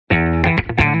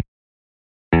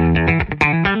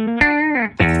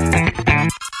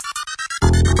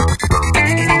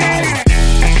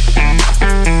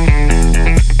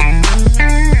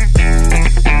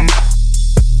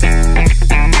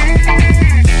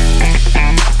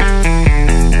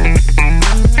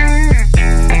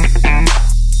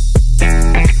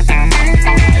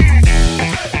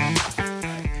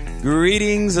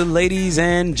ladies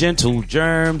and gentle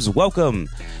germs. Welcome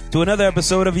to another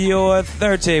episode of Your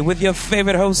 30 with your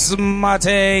favorite host,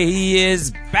 Mate. He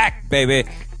is back, baby.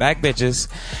 Back, bitches.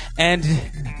 And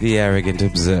the Arrogant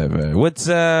Observer. What's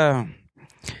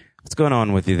going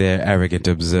on with you there, Arrogant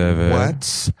Observer?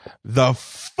 What's the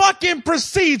fucking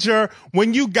procedure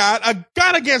when you got a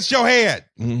gun against your head?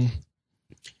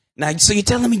 Now, so you're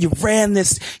telling me they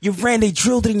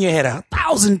drilled it in your head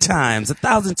 1,000 times.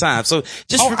 So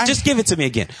just give it to me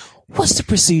again. What's the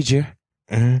procedure?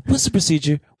 What's the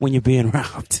procedure when you're being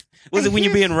robbed? Was it when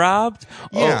you're being robbed?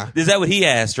 Yeah. Oh, is that what he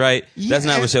asked, right? That's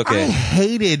not what's okay. I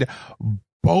hated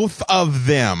both of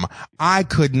them. I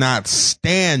could not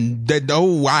stand that.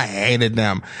 Oh, I hated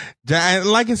them.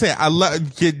 Like I said,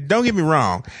 don't get me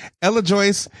wrong. Ella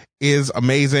Joyce is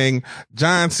amazing.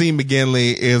 John C.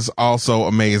 McGinley is also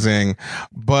amazing,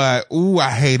 but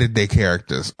I hated their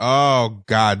characters. Oh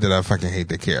God, did I fucking hate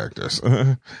their characters.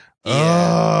 Yeah.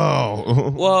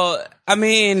 Oh. Well, I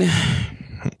mean,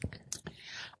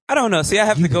 I don't know. See, I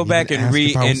have to go back and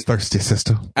read. I was thirsty,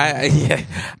 sister. I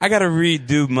gotta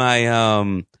redo my,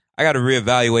 I gotta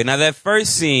reevaluate. Now that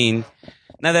first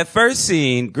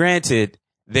scene, granted,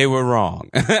 they were wrong.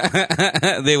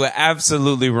 They were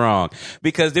absolutely wrong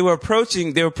because they were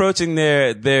approaching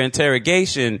their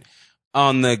interrogation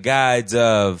on the guides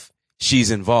of she's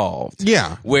involved.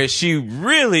 Yeah. Where she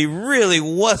really, really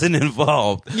wasn't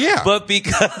involved. Yeah. But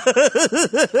because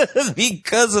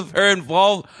of her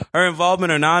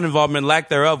involvement or non-involvement, lack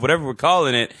thereof, whatever we're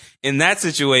calling it, in that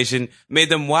situation, made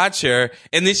them watch her,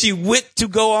 and then she went to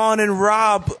go on and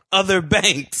rob other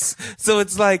banks. So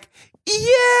it's like,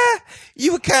 yeah,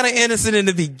 you were kind of innocent in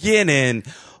the beginning,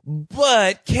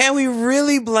 but can we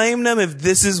really blame them if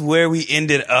this is where we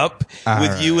ended up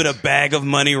with you with a bag of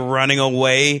money running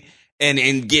away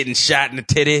and getting shot in the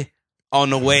titty on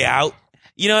the way out?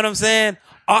 You know what I'm saying?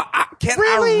 I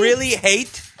really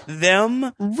hate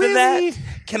them for that?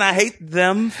 Can I hate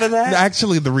them for that?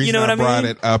 Actually, the reason I brought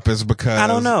it up is because I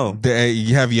don't know.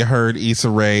 Have you heard Issa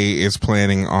Rae is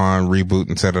planning on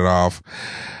rebooting Set It Off?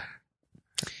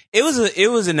 It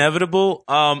was inevitable.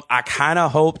 I kind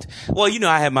of hoped, well,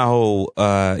 I had my whole,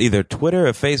 either Twitter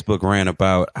or Facebook rant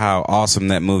about how awesome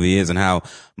that movie is and how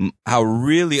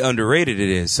really underrated it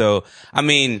is. So, I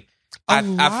mean,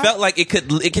 I felt like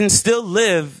it can still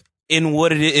live in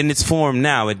what it is, in its form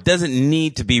now. It doesn't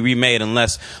need to be remade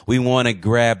unless we want to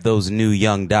grab those new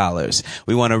young dollars.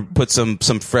 We want to put some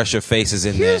fresher faces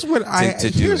in there.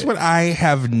 Here's what I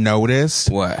have noticed.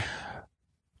 What?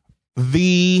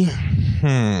 The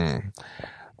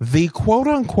quote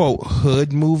unquote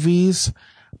hood movies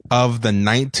of the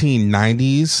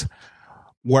 1990s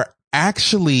were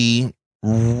actually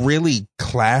really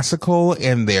classical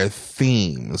in their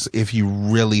themes, if you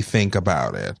really think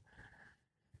about it.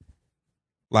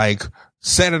 Like,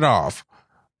 Set It Off.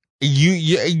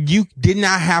 You did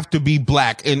not have to be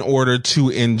black in order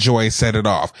to enjoy Set It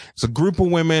Off. It's a group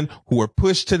of women who were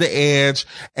pushed to the edge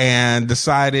and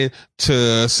decided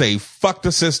to say, fuck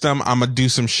the system, I'm gonna do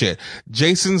some shit.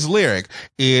 Jason's Lyric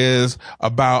is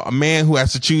about a man who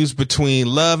has to choose between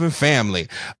love and family.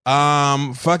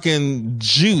 Fucking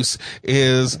Juice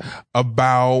is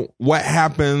about what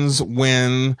happens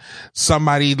when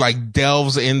somebody like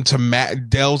delves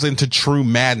into true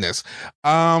madness.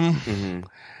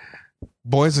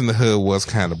 Boys in the Hood was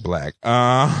kind of black.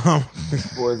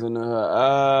 Boys in the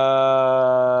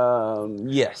Hood.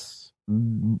 Yes.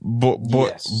 Yes.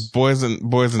 Boys in the Hood.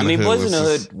 Boys in the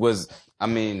Hood was.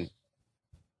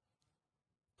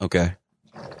 Okay.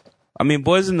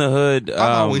 Boys in the Hood.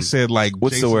 I've always said, like,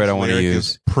 what's Jason's the word I want to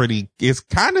use? It's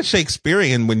kind of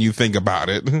Shakespearean when you think about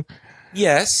it.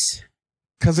 Yes.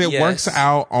 Because it works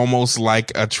out almost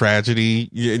like a tragedy.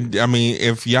 I mean,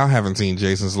 if y'all haven't seen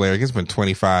Jason's Lyric, it's been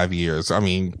 25 years. I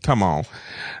mean, come on.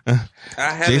 I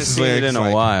haven't seen it in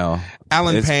a while.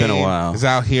 Alan Payne is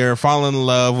out here falling in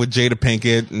love with Jada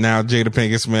Pinkett, now Jada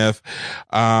Pinkett Smith.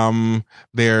 And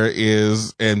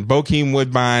Bokeem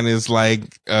Woodbine is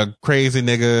like a crazy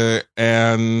nigga,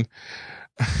 and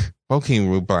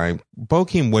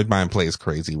Bokeem Woodbine plays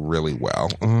crazy really well.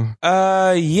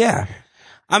 Yeah.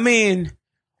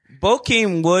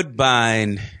 Bokeem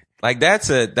Woodbine, like that's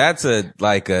a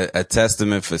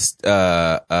testament for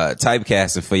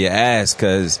typecasting for your ass,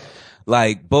 cause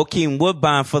like Bokeem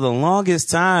Woodbine for the longest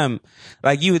time,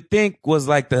 like you would think was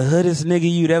like the hoodest nigga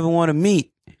you'd ever want to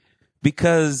meet,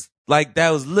 because like that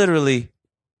was literally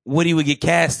what he would get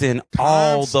cast in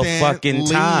all the fucking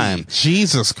time.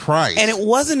 Jesus Christ. And it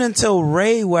wasn't until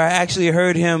Ray where I actually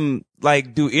heard him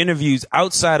like do interviews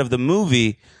outside of the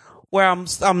movie where I'm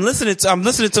listening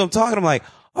to him talking. I'm like,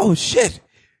 oh shit,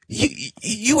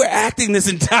 you were acting this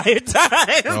entire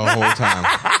time. The whole time.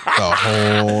 The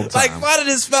whole time. Like, part of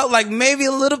this felt like maybe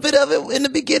a little bit of it in the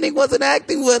beginning wasn't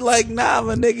acting, but like, nah,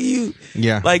 my nigga,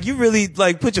 you really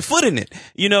like put your foot in it,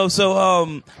 you know?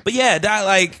 So, but yeah,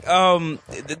 that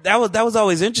was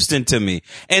always interesting to me.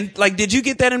 And like, did you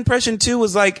get that impression too?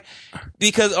 Was like,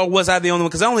 or was I the only one?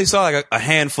 Because I only saw like a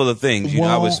handful of things. You know,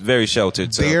 I was very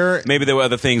sheltered. So maybe there were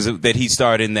other things that he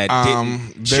starred in that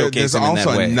didn't showcase him in that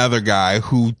way. There's also another guy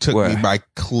who took me by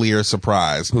clear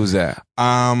surprise. Who's that?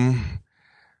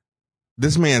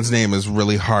 This man's name is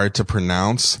really hard to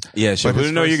pronounce. Yeah, sure.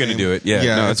 We know you're going to do it.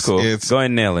 Yeah, no, it's cool. Go ahead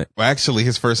and nail it. Well, actually,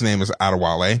 his first name is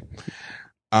Adewale.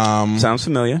 Sounds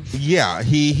familiar. Yeah,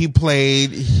 he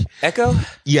played Echo.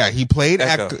 Yeah, he played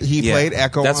Echo. He played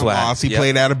Echo. That's why Oz. He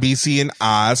played Adebisi in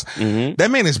Oz. Mm-hmm.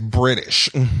 That man is British.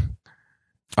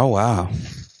 Oh wow.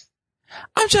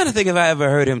 I'm trying to think if I ever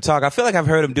heard him talk. I feel like I've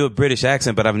heard him do a British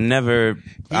accent, but I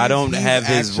don't have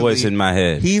his voice in my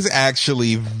head. He's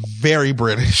actually very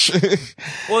British.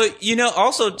 Well, you know,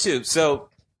 also too, so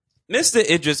Mr.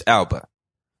 Idris Elba,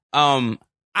 I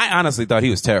honestly thought he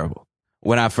was terrible.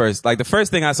 When the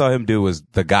first thing I saw him do was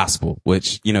The Gospel,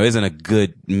 which, you know, isn't a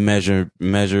good measure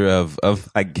of,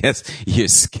 I guess, your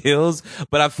skills,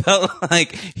 but I felt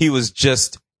like he was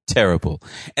just terrible.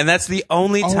 And that's the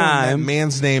only time. That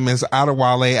man's name is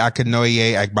Adewale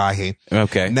Akinoye Agbaje.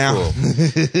 Okay. Now.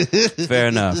 Cool. Fair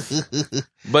enough.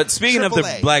 But speaking of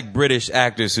the black British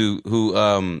actors who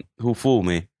fool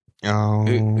me.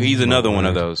 Oh. He's another one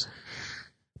of those.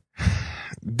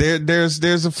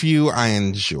 There's a few I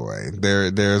enjoy.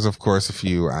 There's of course a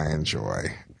few I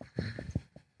enjoy.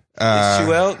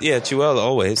 Chiwetel? Yeah, Chiwetel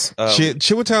always.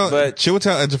 Chiwetel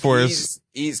Ejiofor is.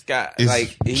 He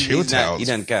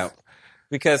doesn't count.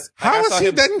 Because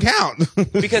doesn't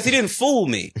count? Because he didn't fool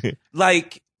me.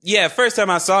 Like, yeah, first time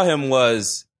I saw him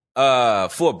was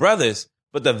Four Brothers,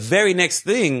 but the very next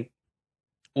thing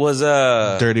was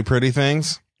Dirty Pretty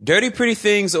Things? Dirty Pretty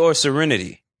Things or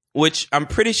Serenity, which I'm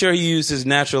pretty sure he used his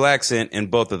natural accent in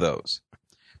both of those.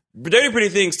 Dirty Pretty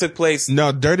Things took place.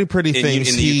 No, Dirty Pretty Things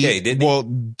in the UK, didn't he? Well,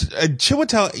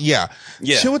 Chiwetel, yeah.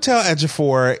 Chiwetel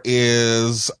Ejiofor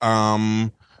is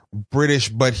British,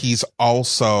 but he's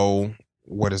also,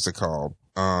 what is it called?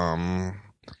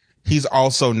 He's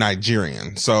also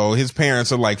Nigerian. So his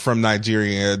parents are like from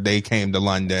Nigeria. They came to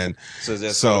London. So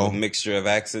there's a mixture of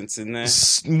accents in there?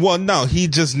 Well, no, he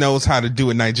just knows how to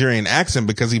do a Nigerian accent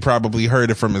because he probably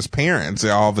heard it from his parents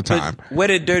all the time. But where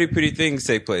did Dirty Pretty Things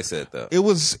take place at, though? It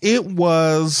was.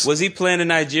 Was he playing a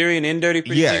Nigerian in Dirty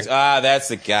Pretty Things? Got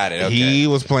it. Okay. He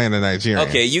was playing a Nigerian.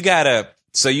 Okay, you gotta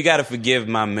forgive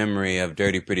my memory of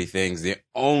Dirty Pretty Things.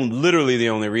 Literally the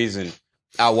only reason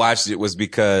I watched it was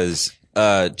because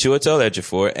Chiwetel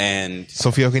Ejiofor and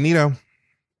Sofia Okonedo.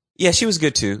 Yeah, she was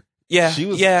good too. Yeah, she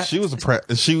was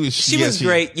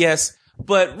great. Yes,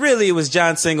 but really, it was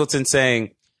John Singleton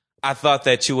saying, "I thought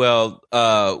that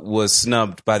Chiwetel was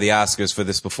snubbed by the Oscars for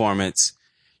this performance,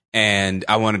 and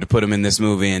I wanted to put him in this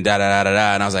movie." And da da da da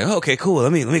da. And I was like, "Okay, cool.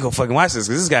 Let me go fucking watch this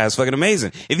because this guy is fucking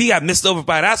amazing. If he got missed over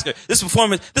by an Oscar, this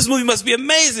movie must be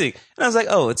amazing." And I was like,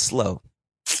 "Oh, it's slow."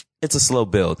 It's a slow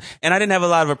build. And I didn't have a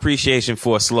lot of appreciation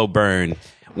for a slow burn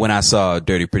when I saw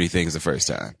Dirty Pretty Things the first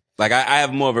time. Like, I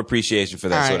have more of appreciation for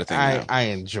that sort of thing now. I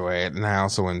enjoy it. And I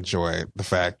also enjoy the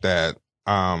fact that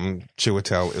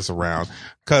Chiwetel is around.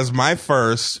 Because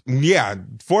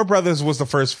Four Brothers was the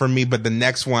first for me, but the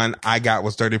next one I got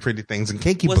was Dirty Pretty Things and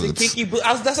Kinky Boots. Was it Kinky Boots?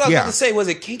 That's what I was about to say. Was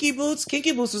it Kinky Boots?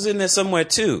 Kinky Boots was in there somewhere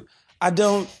too. I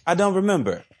don't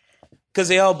remember. Because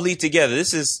they all bleed together.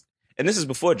 This is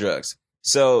before drugs.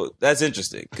 So that's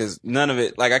interesting because none of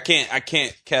it, like I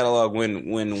can't catalog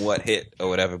when what hit or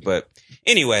whatever. But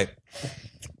anyway,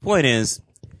 point is,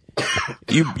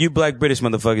 you black British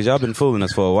motherfuckers, y'all been fooling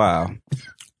us for a while.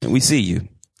 And we see you,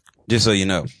 just so you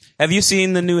know. Have you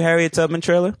seen the new Harriet Tubman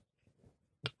trailer?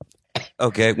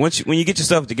 Okay, when you get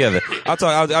yourself together,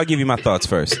 I'll give you my thoughts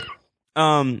first.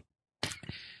 I'm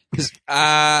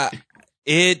trying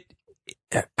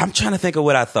to think of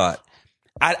what I thought.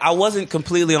 I wasn't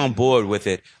completely on board with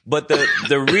it, but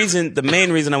the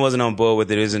main reason I wasn't on board with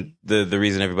it isn't the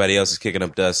reason everybody else is kicking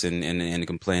up dust and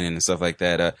complaining and stuff like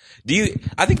that.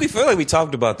 I think we feel like we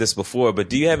talked about this before, but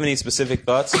do you have any specific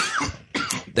thoughts?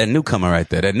 That newcomer right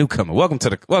there, welcome to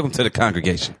the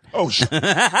congregation. Oh shit.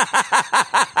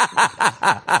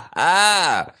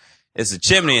 It's a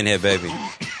chimney in here, baby.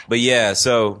 But yeah,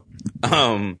 so,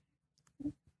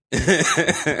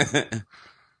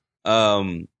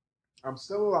 I'm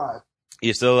still alive.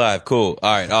 You're still alive. Cool.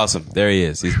 All right. Awesome. There he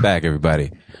is. He's back,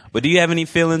 everybody. But do you have any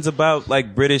feelings about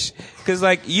like British? Cause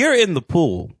like you're in the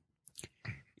pool.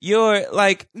 you're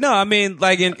like, no, I mean,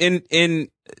 like I'm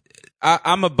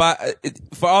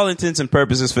for all intents and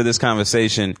purposes for this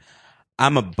conversation,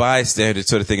 I'm a bystander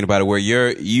sort of thinking about it, where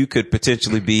you could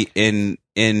potentially be in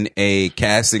a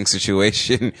casting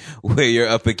situation where you're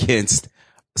up against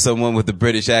someone with a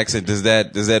British accent. Does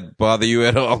that bother you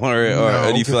at all,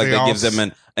 or do you feel like that gives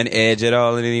them an edge at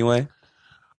all in any way?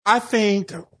 I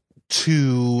think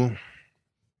to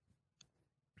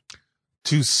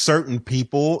certain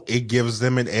people, it gives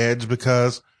them an edge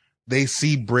because they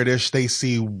see British, they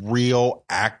see real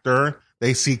actor,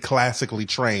 they see classically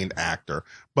trained actor.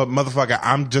 But motherfucker,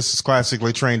 I'm just as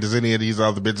classically trained as any of these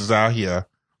other bitches out here.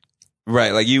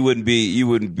 Right, like you wouldn't be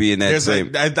in that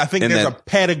same. I think there's a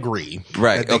pedigree.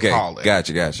 Right. That they call it.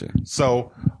 Gotcha.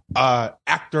 So,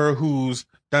 actor who's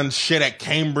done shit at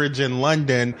Cambridge and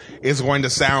London is going to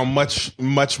sound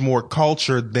much more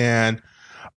cultured than,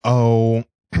 I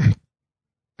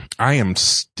am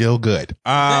still good.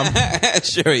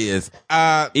 Sure he is.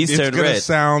 It's going to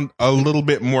sound a little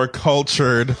bit more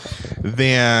cultured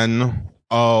than,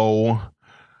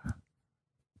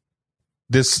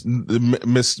 this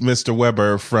Mr.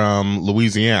 Weber from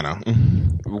Louisiana.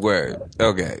 Word.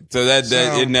 Okay. So that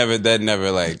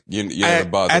never like you never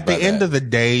bothered at the by end that. of the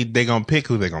day, they're going to pick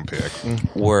who they're going to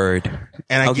pick. Word.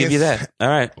 And I'll give you that. All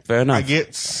right. Fair enough. I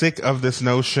get sick of this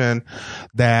notion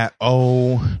that,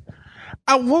 what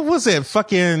was it?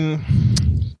 Fucking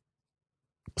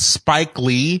Spike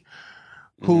Lee,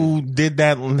 who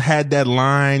had that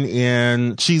line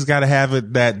in She's Gotta Have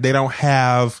It, that they don't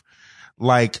have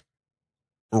like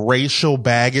racial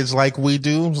baggage like we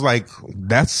do. It's like,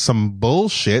 that's some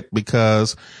bullshit,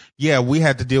 because we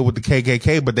had to deal with the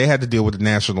KKK, but they had to deal with the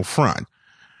National Front.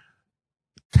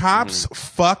 Cops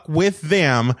fuck with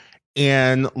them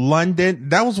in London.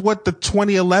 That was what the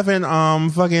 2011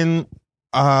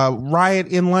 riot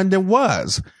in London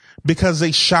was, because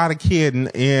they shot a kid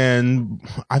in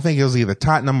I think it was either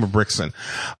Tottenham or Brixton,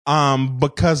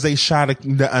 because they shot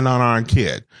an unarmed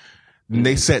kid. And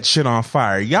they set shit on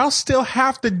fire. Y'all still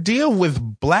have to deal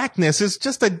with blackness. It's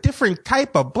just a different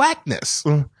type of blackness.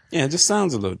 Yeah, it just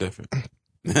sounds a little different. But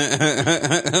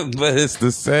it's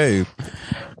the same.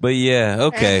 But yeah,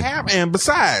 okay. And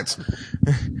besides,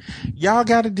 y'all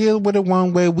got to deal with it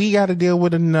one way. We got to deal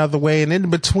with it another way. And in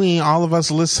between, all of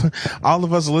us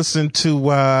listen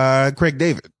to Craig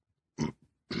David.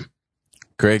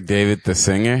 Craig David, the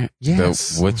singer?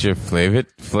 Yes. What's your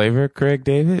flavor, Craig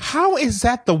David? How is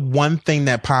that the one thing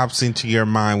that pops into your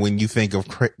mind when you think of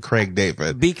Craig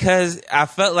David? Because I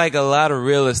felt like a lot of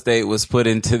real estate was put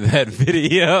into that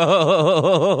video.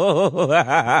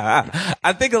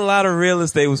 I think a lot of real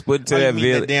estate was put into that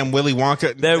video. That damn Willy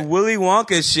Wonka? That Willy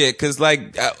Wonka shit. Cause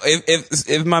like,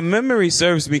 if my memory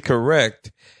serves me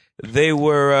correct, they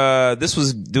were, this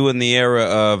was during the era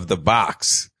of The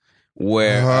Box,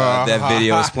 where that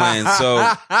video is playing. So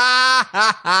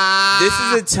this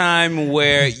is a time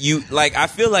where you like, I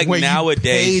feel like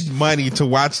nowadays you paid money to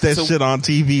watch that shit on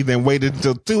TV, then waited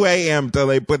until 2 a.m. till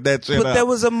they put that shit up. But there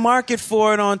was a market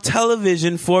for it on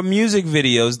television for music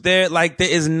videos. There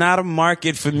is not a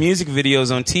market for music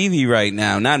videos on TV right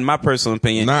now. Not in my personal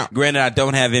opinion. Granted, I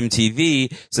don't have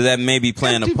MTV, so that may be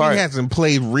playing a part. MTV hasn't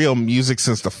played real music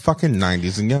since the fucking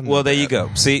 90s. And well, there you go.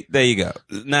 See, there you go.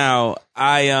 Now,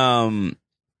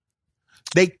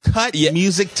 they cut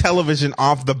music television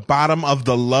off the bottom of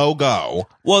the logo.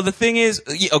 Well, the thing is,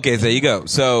 okay, there you go.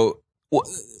 So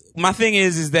my thing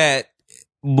is that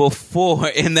before,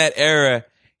 in that era,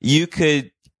 you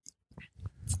could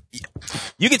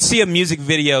see a music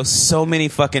video so many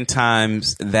fucking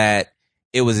times that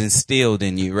it was instilled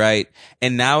in you, right?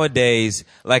 And nowadays,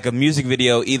 like a music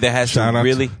video either has shout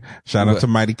out to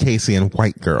Mighty Casey and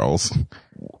White Girls.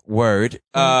 Word.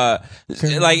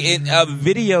 Like a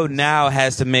video now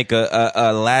has to make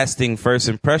a lasting first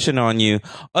impression on you.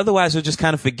 Otherwise, you'll just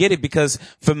kind of forget it, because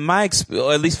from or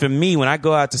at least for me, when I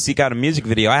go out to seek out a music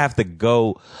video, I have to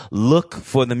go look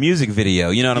for the music video.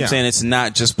 You know what I'm saying? It's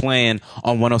not just playing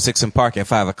on 106 in Park at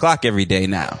 5 o'clock every day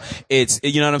now. It's,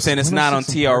 you know what I'm saying? It's not on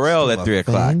TRL at 3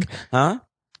 o'clock. Huh?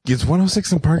 Is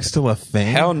 106 in Park still a thing?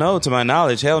 Hell no, to my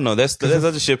knowledge. Hell no. There's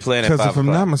other shit playing at 5 o'clock. Because if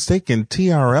I'm not mistaken,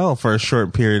 TRL for a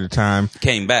short period of time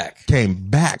came back.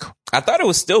 I thought it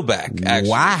was still back,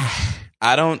 actually. Why?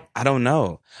 I don't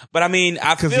know. But I mean,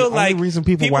 I feel like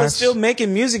people are still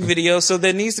making music videos, so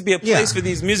there needs to be a place for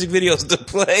these music videos to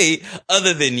play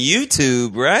other than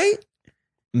YouTube, right?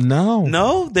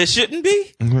 No, there shouldn't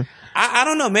be. Mm-hmm. I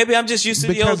don't know. Maybe I'm just used to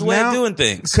the old way of doing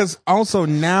things. Because also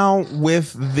now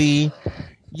with the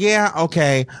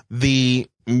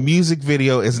music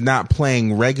video is not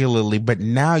playing regularly, but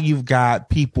now you've got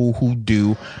people who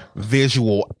do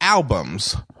visual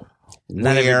albums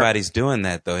Not everybody's doing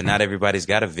that though, and not everybody's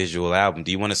got a visual album.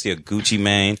 Do you want to see a Gucci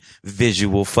Mane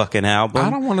visual fucking album? I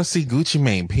don't want to see Gucci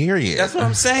Mane, period. That's what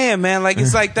I'm saying, man. Like,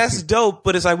 it's like, that's dope,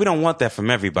 but it's like, we don't want that from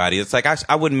everybody. It's like,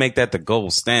 I wouldn't make that the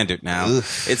gold standard now. Ugh.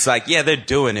 It's like, yeah, they're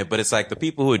doing it, but it's like the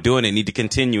people who are doing it need to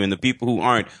continue, and the people who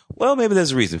aren't, well, maybe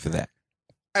there's a reason for that.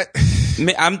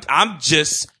 I'm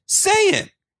just saying.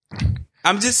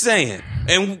 I'm just saying.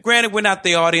 And granted, we're not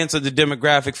the audience or the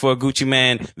demographic for a Gucci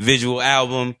Mane visual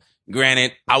album.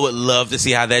 Granted, I would love to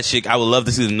see how that shit, I would love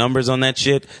to see the numbers on that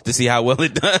shit to see how well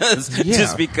it does. Yeah.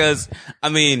 Just because, I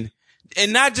mean,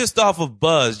 and not just off of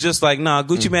buzz, just like, nah,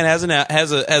 Gucci Mane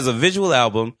has a visual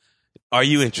album. Are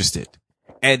you interested?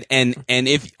 And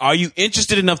if, are you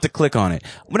interested enough to click on it?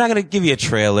 We're not going to give you a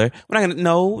trailer. We're not going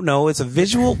to, no, it's a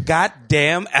visual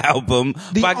goddamn album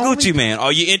by Gucci Mane.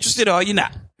 Are you interested or are you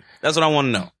not? That's what I want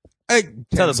to know. Hey,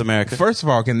 Tell us, America. First of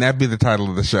all, can that be the title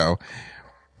of the show?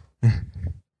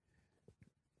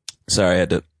 Sorry, I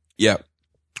had to. Yeah.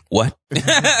 What? I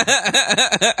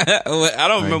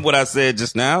don't remember what I said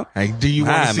just now. Hey, do you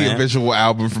want to see a visual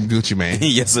album from Gucci Mane?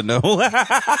 Yes or no?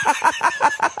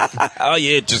 Are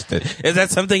you interested? Is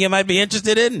that something you might be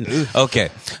interested in? Okay.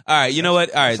 All right. You know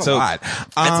what? All right. That's so a lot.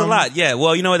 That's a lot. Yeah.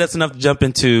 Well, you know what? That's enough to jump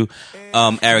into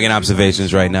arrogant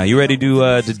observations right now. You ready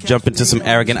to jump into some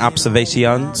arrogant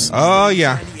observations? Oh,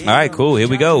 yeah. All right, cool. Here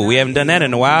we go. We haven't done that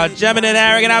in a while. Jumping in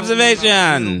arrogant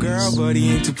observations. Girl, but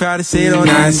he ain't too proud to say it on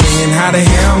I ain't saying how the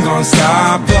hell I'm gonna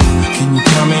stop her. Can you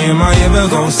tell me, am I ever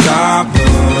gonna stop her?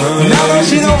 Now that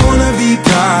she don't wanna be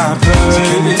popular, so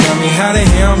can you tell me how the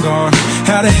hell I'm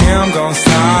gonna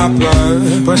stop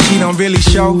her? But she don't really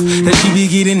show that she be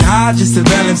getting high just to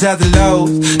balance out the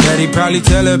lows. Daddy probably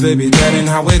tell her, baby, that ain't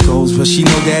how it goes. But she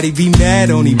know daddy be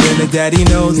mad, only better daddy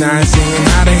knows. Now I'm saying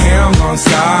how the hell I'm gonna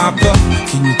stop her?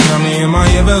 Can you tell me, am I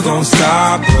ever gonna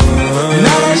stop her?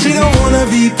 Now that she don't wanna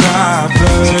be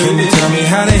popular, so can you tell me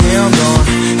how the hell I'm gonna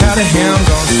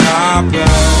stop her?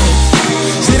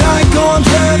 Said I ain't gonna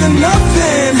dwell on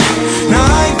nothing. Now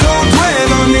I ain't gonna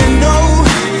dwell on it, no.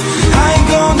 I ain't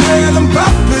gonna dwell on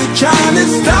proper trying to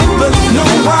stop her. No,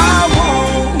 I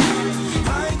won't.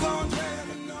 I ain't gonna dwell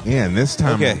on nothing. Yeah, and this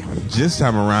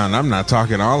time around, I'm not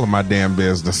talking all of my damn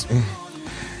business.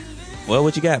 Well,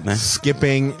 what you got, man?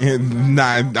 Skipping, I'm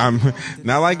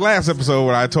not like last episode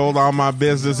where I told all my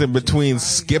business in between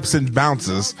skips and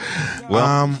bounces.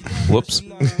 Well, whoops.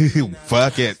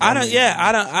 Fuck it. I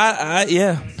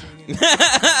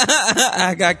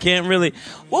can't really.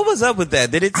 What was up with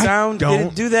that? Did it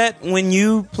do that when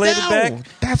you played it back?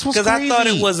 That's what's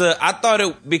crazy. Because I thought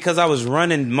it because I was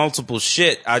running multiple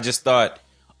shit. I just thought,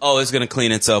 oh, it's gonna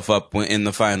clean itself up in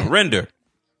the final render.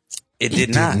 It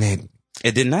did not.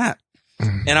 It did not.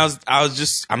 And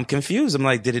I'm confused. I'm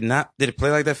like, did it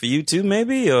play like that for you too,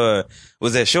 maybe? Or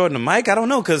was that short in the mic? I don't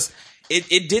know, because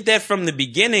it did that from the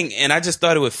beginning, and I just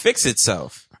thought it would fix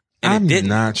itself. And I'm it didn't.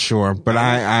 not sure, but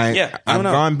I've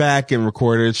gone back and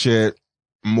recorded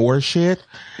more shit,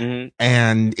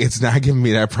 and it's not giving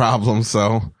me that problem,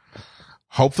 so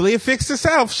hopefully it fixed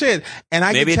itself, shit. And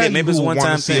I can tell you who want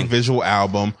to see a visual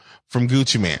album from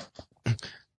Gucci Mane.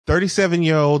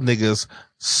 37-year-old niggas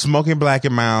smoking Black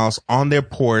and Miles on their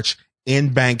porch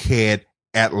in Bankhead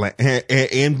with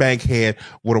a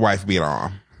wife beater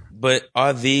on. But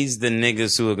are these the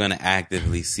niggas who are gonna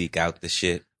actively seek out the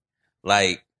shit?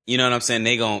 Like, you know what I'm saying?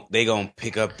 They gon'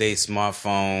 pick up their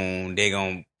smartphone. They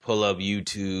gon' pull up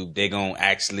YouTube. They gon'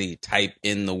 actually type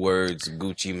in the words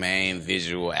Gucci Mane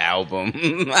visual album.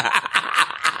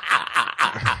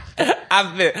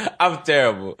 I'm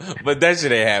terrible, but that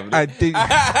shit ain't happening. I think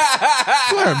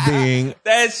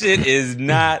that shit is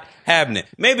not happening.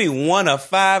 Maybe 1 of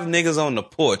 5 niggas on the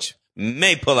porch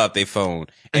may pull out their phone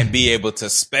and be able to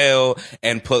spell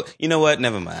and pull. You know what?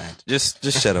 Never mind. Just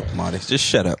shut up, Marty. Just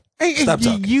shut up. Stop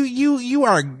talking. You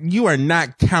are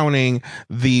not counting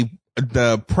the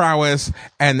prowess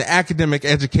and the academic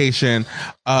education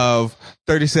of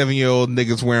 37-year-old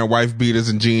niggas wearing wife beaters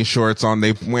and jean shorts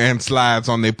wearing slides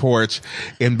on their porch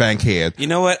in Bankhead. You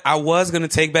know what? I was going to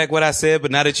take back what I said,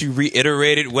 but now that you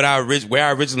reiterated where I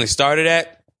originally started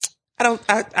at, I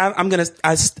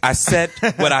said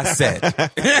what I said.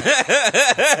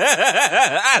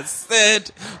 I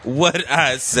said what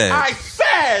I said. I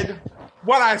said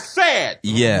what I said.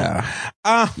 Yeah.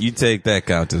 You take that,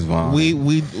 Countess Vaughn. We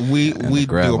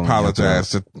do apologize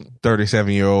to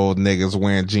 37-year-old niggas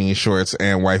wearing jean shorts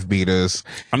and wife beaters.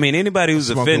 I mean, anybody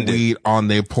who's offended, weed on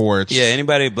their porch. Yeah,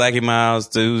 anybody Blackie Miles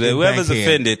to whoever's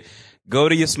offended, go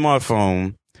to your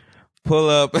smartphone, pull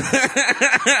up.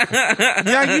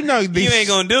 Yeah, you know you ain't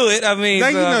gonna do it. I mean,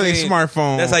 their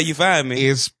smartphone. That's how you find me.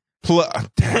 Is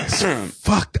That's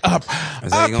fucked up.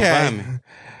 That's how you gonna find me.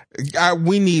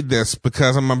 We need this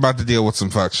because I'm about to deal with some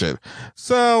fuck shit.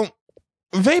 So,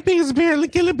 vaping is apparently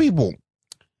killing people.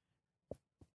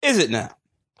 Is it now?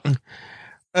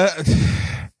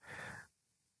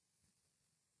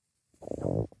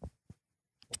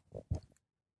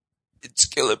 It's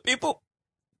killing people.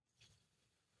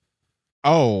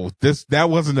 Oh,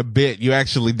 that wasn't a bit. You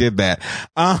actually did that.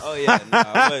 Oh yeah, no, you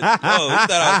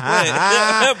thought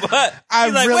I was playing. But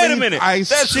he's like, wait a minute,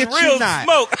 that's shit real you not.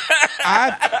 smoke.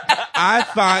 I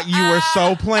thought you were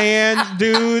so playing,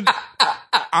 dude.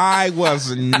 I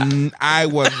was.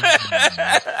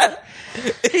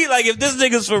 He like, if this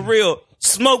nigga's for real,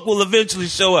 smoke will eventually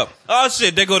show up. Oh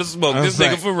shit, there go the smoke. This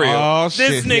nigga for real. Oh, this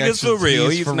shit, nigga's for real.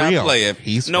 He's for not real. playing.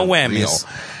 He's no for whammies. real.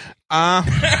 That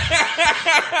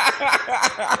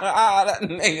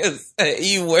nigga said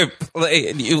you weren't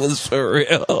playing. You was for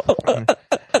real.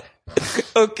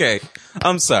 Okay,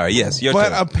 I'm sorry. Yes, your but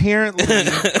turn. apparently,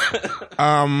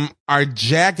 our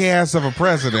jackass of a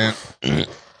president.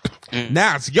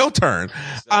 Now it's your turn.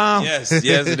 Yes,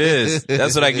 it is.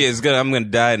 That's what I get. It's good. I'm going to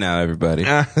die now, everybody.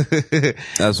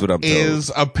 That's what I'm told. Is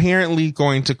apparently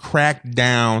going to crack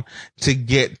down to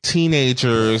get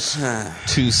teenagers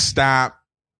to stop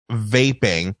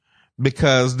vaping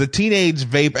because the teenage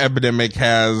vape epidemic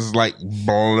has like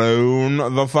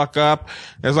blown the fuck up.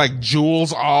 There's like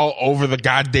Juuls all over the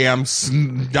goddamn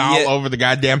over the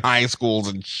goddamn high schools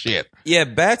and shit. Yeah,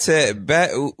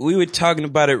 we were talking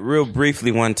about it real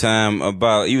briefly one time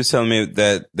about, he was telling me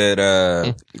that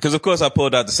cause of course I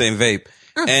pulled out the same vape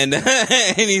and,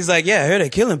 and he's like, yeah, I heard they're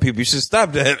killing people. You should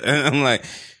stop that. And I'm like,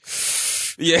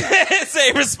 yeah,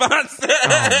 same response.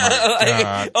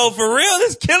 Oh, for real?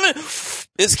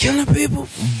 It's killing people.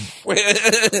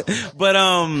 But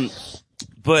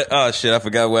oh shit, I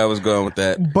forgot where I was going with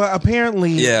that. But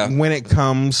apparently, when it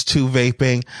comes to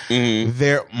vaping,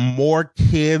 more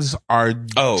kids are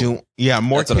doing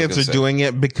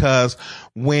it because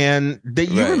when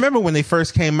you remember when they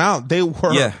first came out, they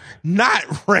were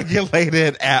not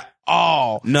regulated at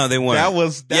all. No, they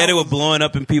weren't. They were blowing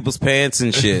up in people's pants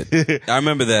and shit. I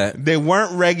remember that. They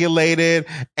weren't regulated,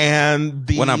 and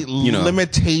the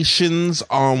limitations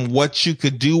on what you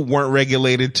could do weren't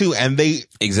regulated too, and they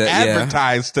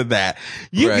advertised to that.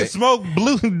 You can smoke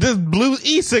this blue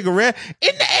e-cigarette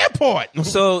in the airport.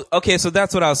 So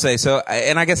that's what I'll say. So,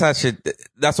 and I guess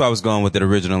that's why I was going with it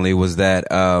originally, was that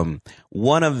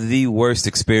one of the worst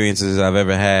experiences I've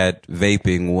ever had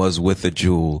vaping was with a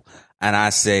Juul. And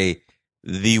I say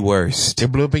the worst.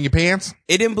 It blew up in your pants?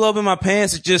 It didn't blow up in my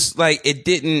pants. It just like,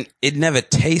 it never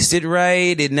tasted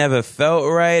right. It never felt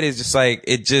right. It's just like,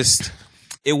 it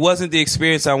wasn't the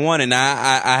experience I wanted. And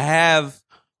I have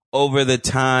over the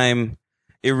time,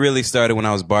 it really started when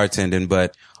I was bartending,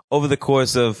 but over the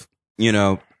course of,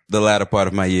 the latter part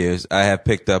of my years, I have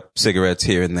picked up cigarettes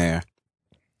here and there.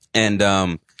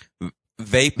 And,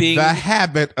 vaping, the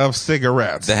habit of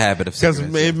cigarettes, because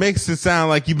it makes it sound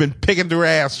like you've been picking through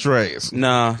ashtrays.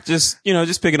 No, just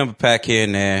picking up a pack here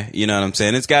and there. You know what I'm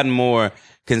saying? It's gotten more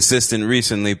consistent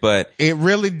recently, but it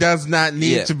really does not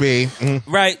need to be.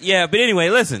 Right? Yeah. But anyway,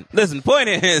 listen. The point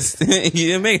is,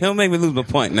 don't make me lose my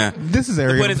point now. This is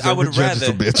Ariel. I would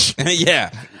rather, bitch.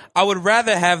 Yeah, I would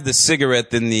rather have the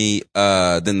cigarette than the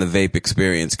vape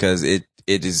experience, because it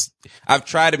is, I've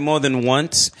tried it more than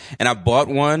once, and I bought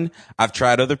one. I've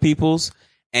tried other people's,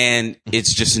 and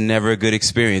it's just never a good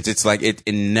experience. It's like, it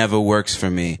never works for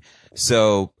me.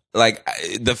 So, like,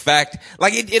 the fact,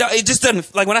 like, it just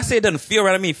doesn't, like, when I say it doesn't feel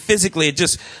right, I mean, physically, it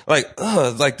just, like,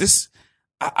 like this,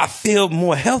 I feel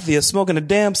more healthier smoking a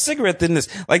damn cigarette than this.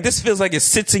 Like, this feels like it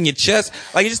sits in your chest.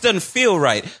 Like, it just doesn't feel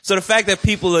right. So the fact that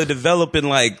people are developing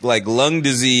like lung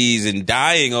disease and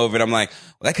dying over it, I'm like,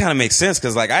 well, that kind of makes sense.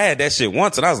 Cause like, I had that shit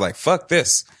once and I was like, fuck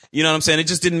this. You know what I'm saying? It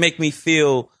just didn't make me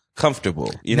feel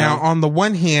comfortable. Now, on the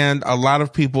one hand, a lot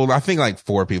of people, I think like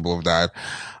 4 people have died.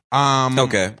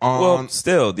 Okay. Well,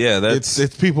 still, yeah, it's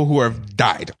people who have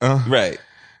died. Right.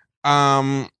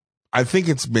 I think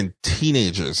it's been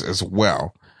teenagers as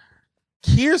well.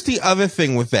 Here's the other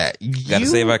thing with that. Gotta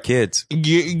save our kids.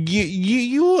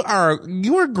 You are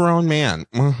a grown man.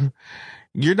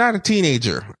 You're not a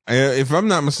teenager. If I'm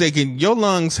not mistaken, your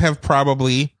lungs have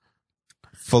probably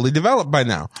fully developed by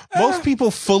now. Most people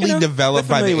fully develop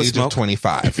by the age of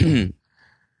 25.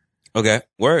 Okay.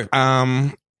 Word.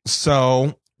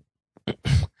 So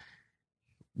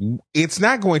it's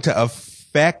not going to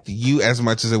affect you as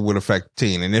much as it would affect the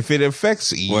teen. And if it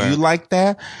affects you like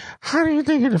that, how do you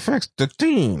think it affects the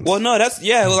teens? Well, no, that's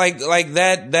like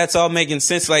that's all making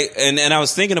sense. Like, and I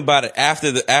was thinking about it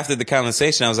after the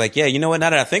conversation. I was like, yeah, you know what?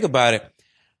 Now that I think about it,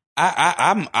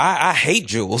 I hate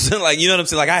Juuls. Like, you know what I'm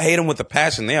saying? Like, I hate them with a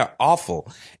passion. They are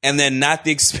awful. And they're not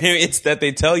the experience that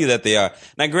they tell you that they are.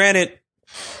 Now, granted,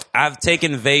 I've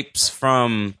taken vapes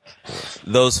from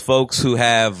those folks who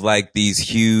have like these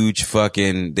huge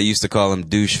fucking, they used to call them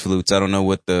douche flutes. I don't know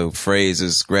what the phrase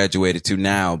is graduated to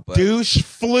now, but douche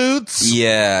flutes.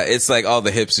 yeah, it's like all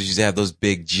the hipsters used to have those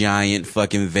big giant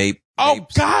fucking Oh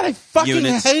vapes, God, I fucking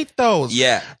units. hate those.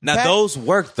 Yeah. Now those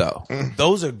work though.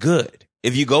 Those are good.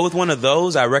 If you go with one of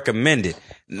those, I recommend it.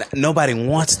 Nobody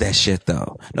wants that shit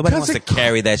though. Nobody wants to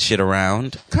carry that shit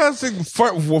around.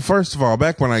 Well, first of all,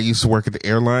 back when I used to work at the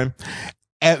airline,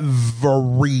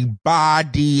 everybody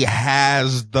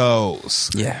has those.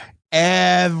 Yeah.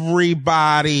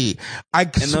 Everybody.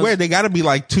 I swear they got to be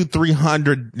like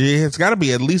 $200-$300. It's got to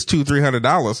be at least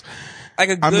 $200-$300. Like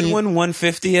a good one,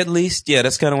 $150 at least. Yeah,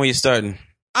 that's kind of where you're starting.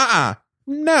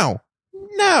 No.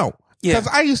 Yeah. Because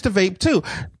I used to vape too.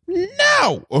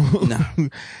 No.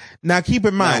 Now keep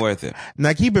in mind, not worth it.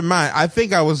 Now keep in mind, I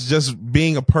think I was just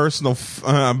being a personal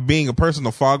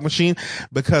fog machine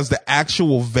because the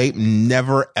actual vape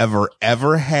never,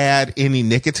 ever had any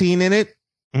nicotine in it.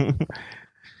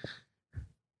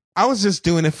 I was just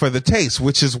doing it for the taste,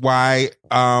 which is why,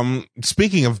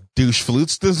 speaking of douche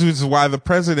flutes, this is why the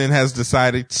president has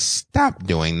decided to stop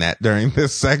doing that during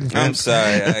this segment. I'm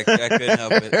sorry. I couldn't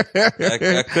help it.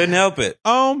 I couldn't help it.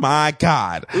 Oh my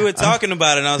God. We were talking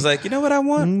about it and I was like, you know what I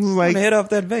want? I'm going to hit off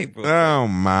that vape. Oh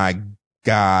my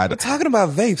God. We're talking about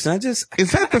vapes and I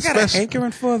got a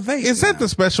hankering for a vape. Is that the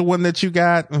special one that you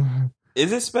got?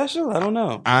 Is it special? I don't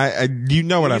know. You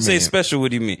know what I mean. When you say special,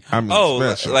 what do you mean? I mean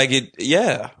special. Like it,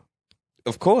 yeah.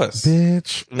 Of course.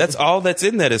 Bitch. That's all that's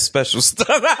in that is special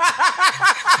stuff.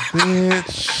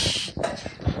 Bitch.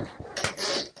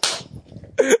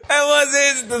 That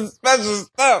wasn't the special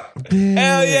stuff. Bitch.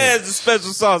 Hell yeah, it's the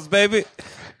special sauce, baby.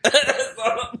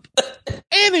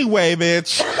 Anyway,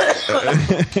 bitch.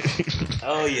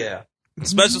 Oh yeah.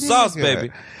 Special sauce, baby.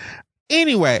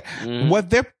 Anyway, what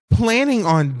they're planning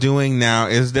on doing now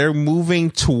is they're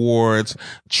moving towards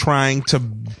trying to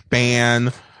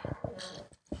ban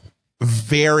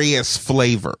various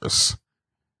flavors.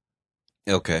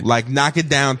 Okay. Like knock it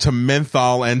down to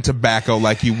menthol and tobacco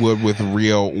like you would with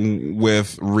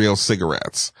real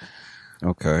cigarettes.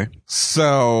 Okay.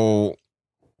 So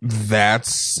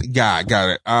that's got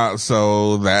it.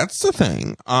 So that's the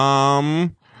thing.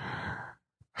 And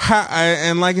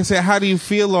like I said, how do you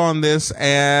feel on this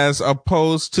as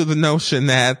opposed to the notion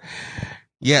that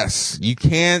yes, you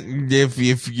can't,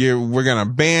 we're gonna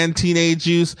ban teenage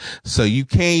use, so you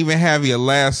can't even have your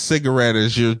last cigarette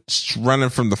as you're running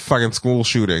from the fucking school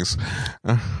shootings.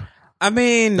 I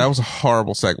mean, that was a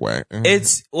horrible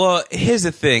segue. Well, here's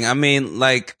the thing. I mean,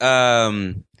 like,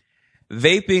 vaping,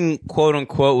 quote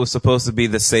unquote, was supposed to be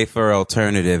the safer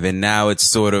alternative, and now it's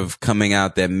sort of coming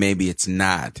out that maybe it's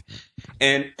not.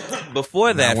 And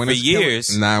before that, for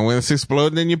years, now when it's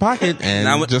exploding in your pocket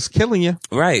and just killing you.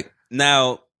 Right.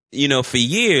 Now, for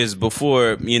years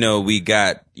before, we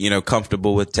got,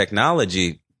 comfortable with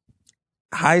technology,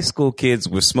 high school kids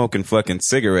were smoking fucking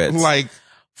cigarettes. Like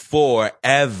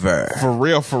forever. For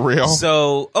real.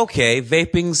 So, okay,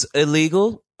 vaping's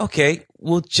illegal. Okay,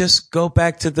 we'll just go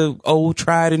back to the old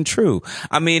tried and true.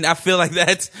 I mean, I feel like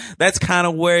that's kind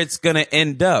of where it's going to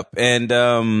end up. And,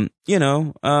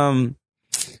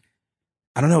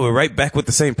 I don't know. We're right back with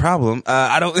the same problem.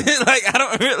 I don't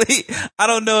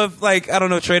know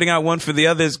if trading out one for the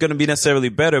other is going to be necessarily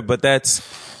better, but that's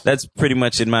pretty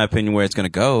much, in my opinion, where it's going to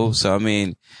go. So, I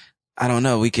mean, I don't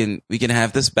know. We can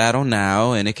have this battle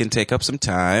now and it can take up some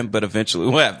time, but eventually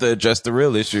we'll have to address the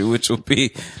real issue, which will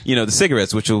be, the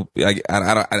cigarettes, which will,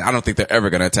 I don't think they're ever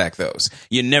going to attack those.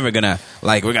 You're never going to,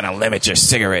 we're going to limit your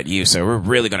cigarette use, or we're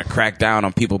really going to crack down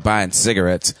on people buying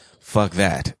cigarettes. Fuck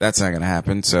that. That's not going to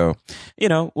happen. So,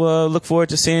 we'll look forward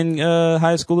to seeing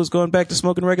high schoolers going back to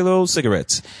smoking regular old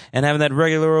cigarettes and having that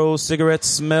regular old cigarette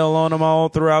smell on them all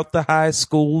throughout the high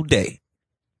school day.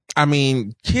 I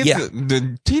mean,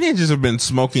 the teenagers have been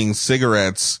smoking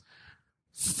cigarettes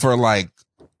for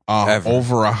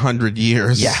over 100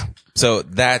 years. Yeah. So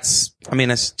that's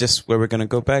just where we're gonna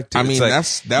go back to. I mean,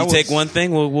 take one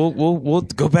thing, we'll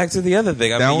go back to the other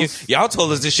thing. Y'all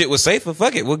told us this shit was safer.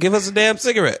 Fuck it, we'll give us a damn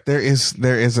cigarette. There is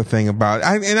a thing about it,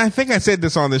 and I think I said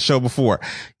this on this show before.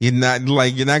 You're not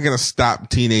gonna stop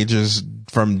teenagers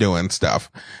from doing stuff.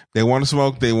 They want to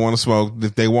smoke. They want to smoke.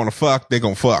 If they want to fuck, they're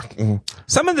gonna fuck.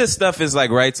 Some of this stuff is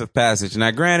like rites of passage.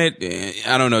 Now, granted,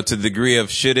 I don't know to the degree of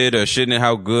should it or shouldn't it,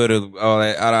 how good or all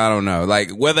that. I don't know.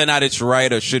 Like whether or not it's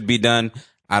right or should be done,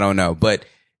 I don't know. But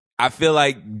I feel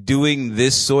like doing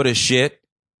this sort of shit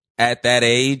at that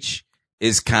age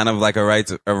is kind of like a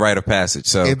rite of passage.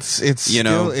 So It's you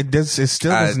know, it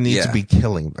still doesn't need to be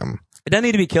killing them. it doesn't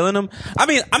need to be killing them. I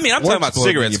mean, I'm talking about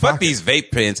exploding in cigarettes. your Fuck pocket. these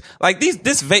vape pens. Like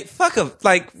this vape. Fuck them.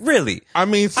 Like really. I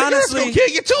mean, cigarettes Honestly, will kill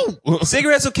you too.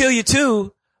 Cigarettes will kill you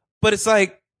too, but it's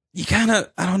like, you kind of,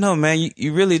 I don't know, man.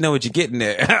 You really know what you're getting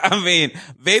there. I mean,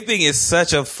 vaping is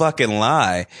such a fucking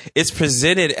lie. It's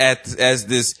presented as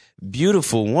this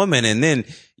beautiful woman, and then,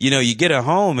 you know, you get her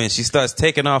home and she starts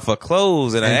taking off her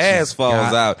clothes and her ass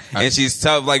falls out, and she's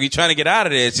tough, like, you're trying to get out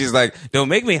of there. She's like, don't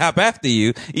make me hop after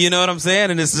you. You know what I'm saying?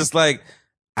 And it's just like,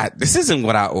 this isn't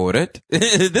what I ordered.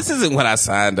 This isn't what I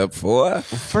signed up for.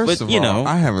 First of all,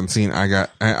 I haven't seen. I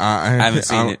haven't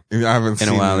seen it. I haven't seen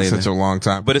in a while it in either. such a long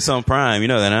time. But it's on Prime. You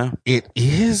know that, huh? It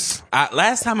is.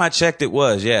 Last time I checked, it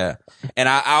was, yeah. And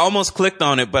I almost clicked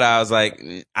on it, but I was like,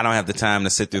 I don't have the time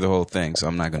to sit through the whole thing, so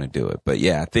I'm not going to do it. But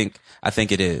yeah, I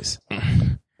think it is.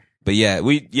 But yeah,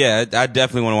 I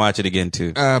definitely want to watch it again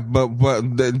too.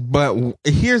 But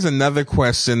here's another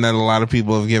question that a lot of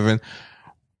people have given.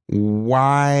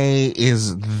 Why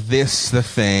is this the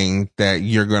thing that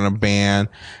you're going to ban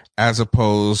as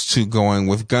opposed to going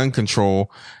with gun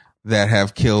control that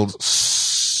have killed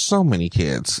so many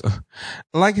kids?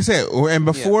 Like I said, and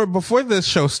before this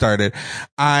show started,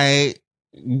 I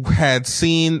had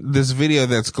seen this video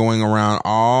that's going around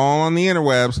all on the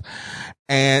interwebs,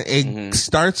 and it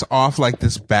starts off like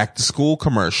this back to school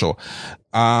commercial.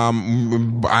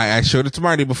 I showed it to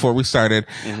Marty before we started.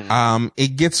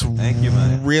 It gets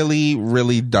really,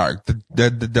 really dark.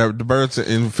 The birds are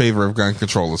in favor of gun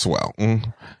control as well.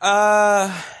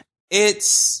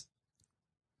 It's,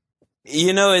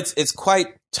 you know, it's quite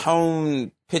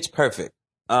tone pitch perfect.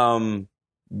 Because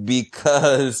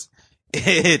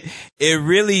it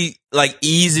really like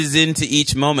eases into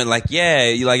each moment. Like,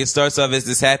 it starts off as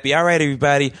this happy, all right,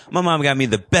 everybody, my mom got me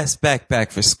the best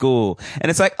backpack for school. And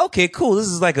it's like, okay, cool. This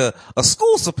is like a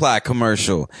school supply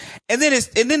commercial. And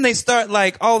then they start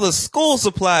like all the school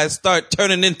supplies start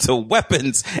turning into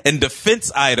weapons and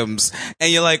defense items.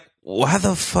 And you're like, why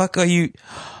the fuck are you?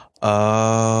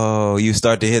 Oh, you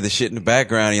start to hear the shit in the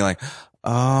background and you're like,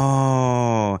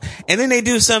 oh, and then they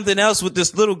do something else with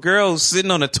this little girl sitting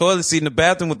on the toilet seat in the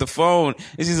bathroom with the phone.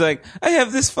 And she's like, I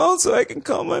have this phone so I can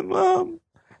call my mom.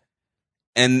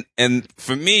 And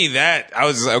for me, that I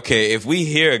was just like, okay, if we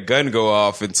hear a gun go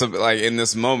off in something like in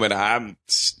this moment, I'm,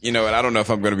 you know, and I don't know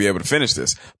if I'm going to be able to finish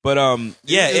this, but,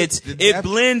 it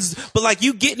blends, but like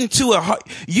you get into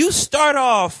you start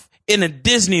off in a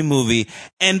Disney movie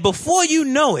and before you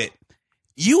know it,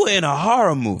 you are in a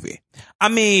horror movie. I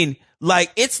mean,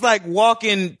 like, it's like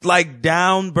walking like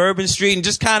down Bourbon Street and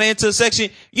just kind of into a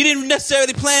section you didn't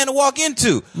necessarily plan to walk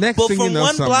into. Next thing you know,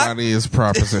 somebody is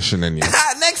propositioning you.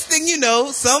 Next thing you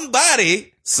know,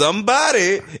 somebody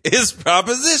is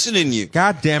propositioning you.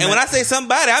 God damn it. And when I say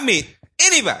somebody, I mean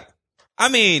anybody. I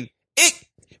mean,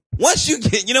 once you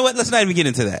get, you know what? Let's not even get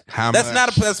into that.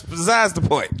 That's besides the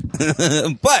point.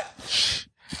 But,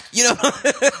 you know,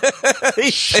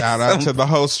 shout out to the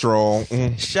host stroll.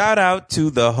 Shout out to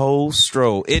the whole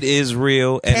stroll. It is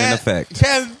real and in effect.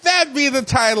 Can that be the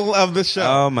title of the show?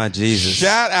 Oh my Jesus.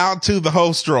 Shout out to the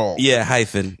host stroll. Yeah,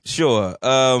 hyphen. Sure.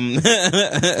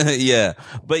 Yeah.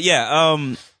 But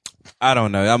yeah, I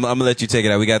don't know. I'm gonna let you take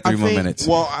it out. We got 3 more minutes.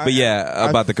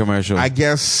 About the commercial. I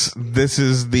guess this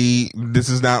is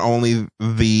not only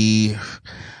the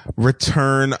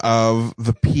return of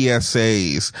the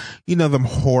PSAs, you know, them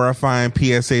horrifying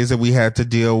PSAs that we had to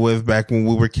deal with back when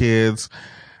we were kids.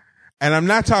 And I'm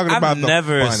not talking about the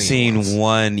never funny seen ones.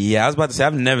 one. Yeah, I was about to say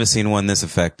I've never seen one this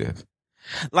effective.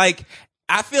 Like,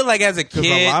 I feel like as a kid,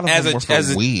 a lot of them were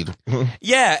for weed.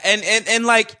 Yeah, and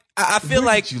like I feel Where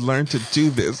like did you learn to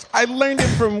do this? I learned it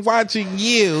from watching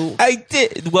you. I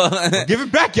did. Well, give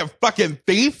it back, you fucking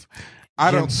thief. I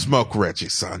don't smoke Reggie,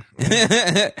 son.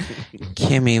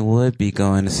 Kimmy would be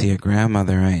going to see her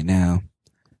grandmother right now,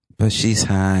 but she's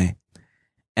high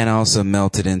and also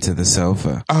melted into the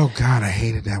sofa. Oh God, I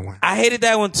hated that one. I hated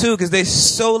that one too because they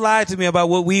so lied to me about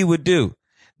what we would do.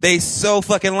 They so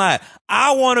fucking lied.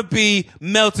 I want to be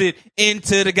melted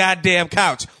into the goddamn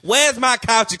couch. Where's my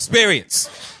couch experience?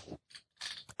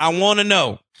 I want to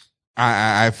know.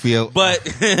 I feel, but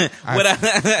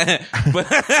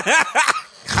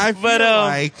I feel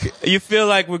like you feel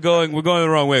like we're going the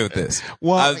wrong way with this.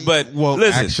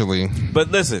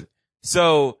 Listen.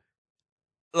 So,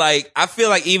 like, I feel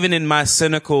like even in my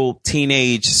cynical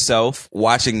teenage self,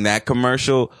 watching that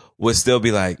commercial would still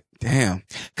be like, damn.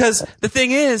 Because the thing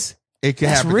is, It can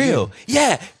That's happen real. to you.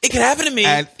 Yeah, it can happen to me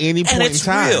At any point and it's in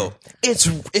time. real.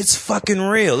 It's fucking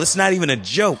real. It's not even a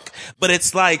joke, but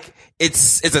it's like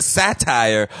it's a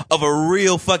satire of a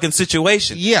real fucking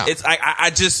situation. Yeah. It's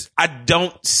I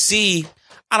don't see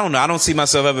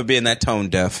myself ever being that tone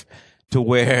deaf to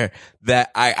where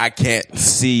that I can't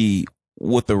see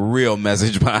what the real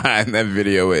message behind that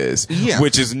video is. Yeah.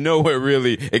 Which is nowhere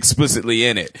really explicitly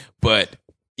in it, but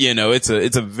you know, it's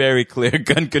a very clear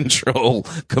gun control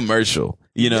commercial,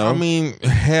 you know? I mean,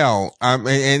 hell, and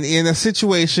in a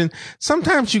situation,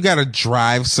 sometimes you gotta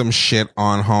drive some shit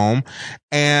on home.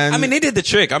 And I mean, they did the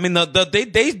trick. I mean,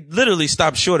 they literally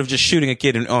stopped short of just shooting a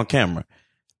kid on camera.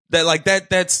 That's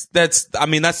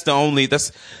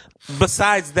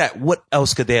besides that, what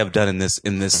else could they have done in this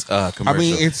commercial? I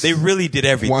mean, they really did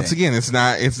everything. Once again, it's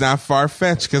not far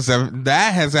fetched because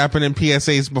that has happened in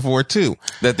PSAs before too.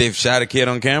 That they've shot a kid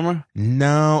on camera?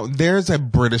 No, there's a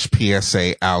British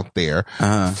PSA out there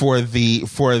for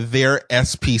their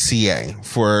SPCA,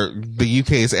 for the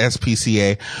UK's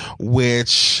SPCA,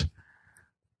 which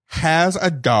has a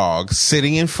dog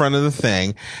sitting in front of the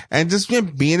thing and just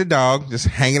being a dog, just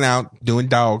hanging out, doing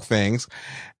dog things.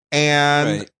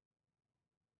 And Right.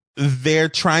 they're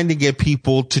trying to get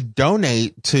people to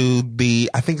donate to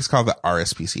I think it's called the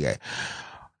RSPCA.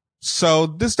 So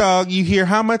this dog, you hear,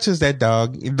 how much is that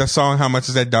dog? The song, How Much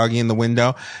Is That Doggy in the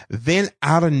Window? Then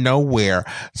out of nowhere,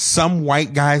 some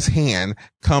white guy's hand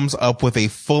comes up with a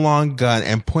full-on gun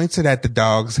and points it at the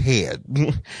dog's head.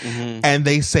 Mm-hmm. And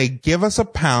they say, give us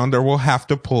 £1 or we'll have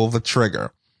to pull the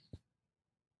trigger.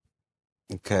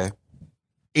 Okay.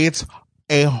 It's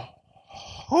a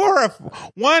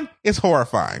it's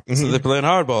horrifying. So they're playing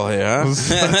hardball here, huh?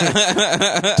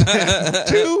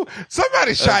 2,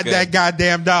 somebody shot that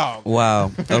goddamn dog.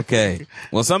 Wow. Okay.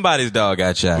 Well, somebody's dog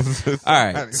got shot.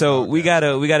 All right. So we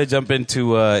gotta jump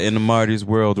into Marty's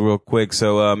world real quick.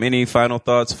 So, any final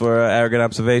thoughts for Arrogant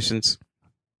Observations?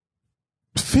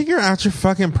 Figure out your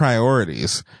fucking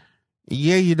priorities.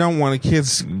 Yeah, you don't want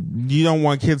kids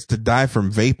to die from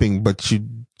vaping, but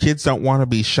kids don't want to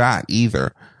be shot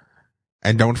either.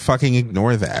 And don't fucking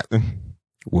ignore that.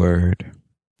 Word.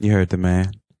 You heard the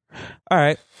man. All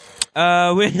right.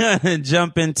 We're gonna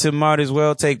jump into Marty's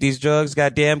world. Take these drugs.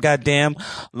 Goddamn.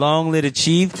 Long live the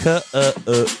chief. You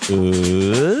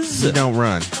don't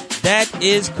run. That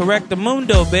is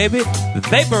Correctamundo, baby.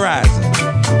 Vaporizer.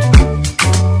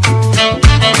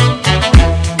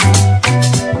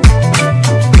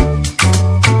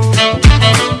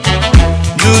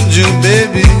 Juju,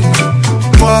 baby.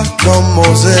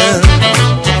 Mademoiselle,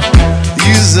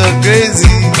 you're so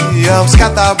crazy, I'm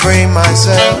scatterbrained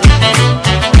myself.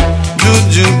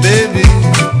 Juju, baby,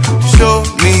 show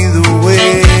me the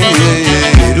way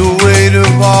to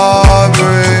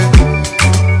heartbreak.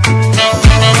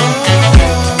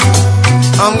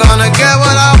 I'm gonna get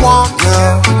what I want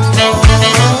now.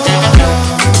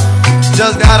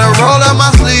 Just gotta roll up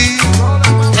my sleeve.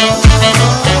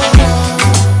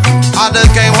 I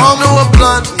just came home to a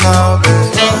blunt now,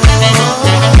 baby.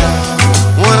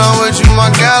 When I'm with you, my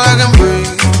girl, I can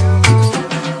breathe.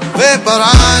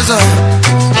 Vaporizer,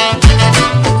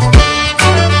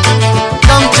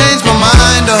 come change my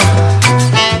mind up.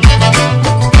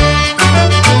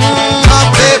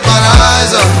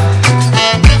 Vaporizer,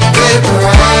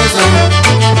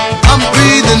 I'm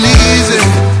breathing easy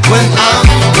when I'm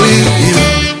with you.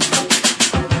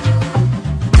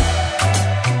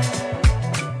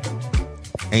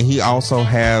 And he also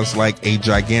has like a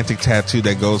gigantic tattoo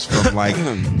that goes from like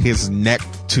his neck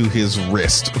to his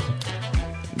wrist.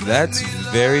 That's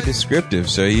very descriptive.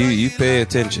 So you pay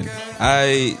attention.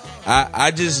 I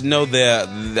just know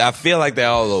I feel like they're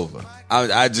all over.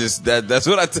 That's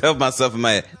what I tell myself in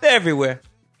my head. They're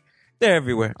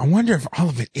everywhere. I wonder if all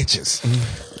of it itches.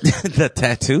 The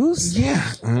tattoos?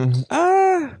 Yeah.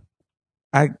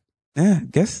 I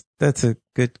guess that's a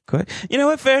good question. You know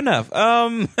what? Fair enough.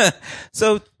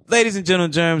 So, ladies and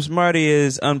gentlemen, Germs, Marty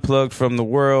is unplugged from the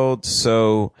world.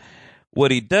 So,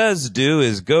 what he does do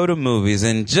is go to movies.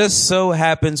 And just so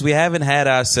happens we haven't had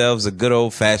ourselves a good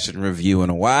old-fashioned review in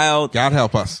a while. God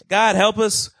help us. God help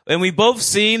us. And we both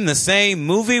seen the same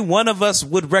movie. One of us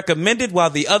would recommend it while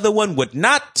the other one would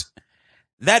not.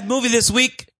 That movie this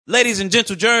week, ladies and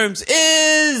gentle Germs,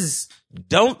 is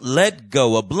Don't Let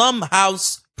Go, a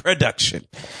Blumhouse production.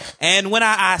 And when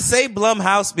I say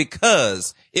Blumhouse,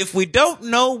 because if we don't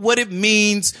know what it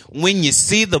means when you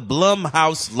see the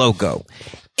Blumhouse logo,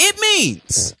 it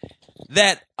means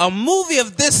that a movie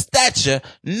of this stature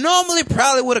normally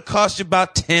probably would have cost you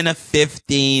about $10 or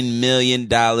 $15 million,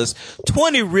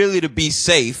 20 really to be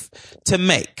safe to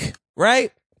make,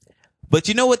 right? But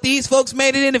you know what these folks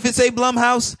made it in? If it say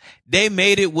Blumhouse, they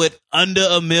made it with under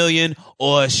 $1 million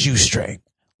or a shoestring.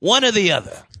 One or the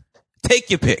other. Take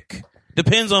your pick.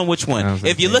 Depends on which one.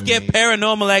 If you look at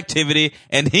Paranormal Activity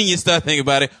and then you start thinking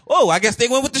about it, oh, I guess they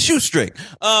went with the shoestring.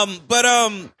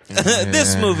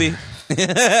 This movie.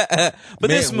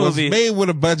 This movie was made with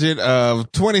a budget of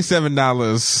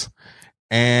 $27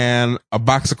 and a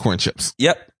box of corn chips.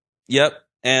 Yep.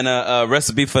 And a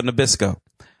recipe for Nabisco.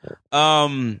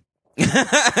 A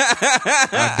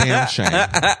damn shame.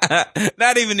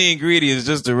 Not even the ingredients,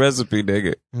 just the recipe,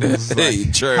 nigga.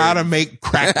 Like how to make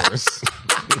crackers.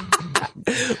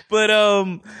 But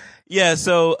yeah,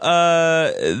 so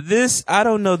this, I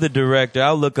don't know the director.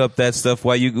 I'll look up that stuff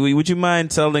while would you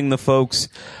mind telling the folks,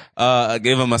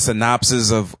 give them a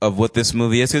synopsis of what this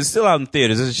movie is? Because it's still out in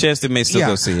theaters. There's a chance they may still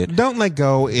go see it. Don't Let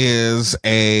Go is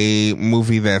a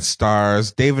movie that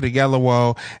stars David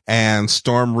Oyelowo and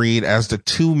Storm Reed as the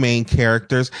two main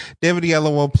characters. David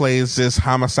Oyelowo plays this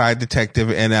homicide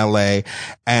detective in LA,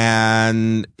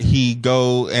 and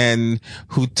who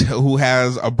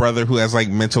has a brother who has like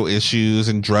mental issues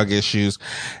and drug issues,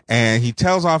 and he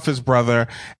tells off his brother,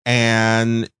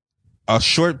 and a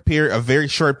very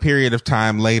short period of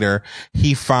time later,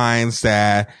 he finds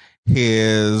that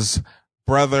his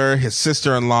brother, his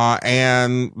sister-in-law,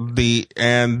 and the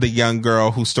young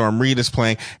girl who Storm Reed is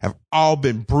playing have all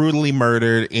been brutally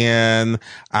murdered in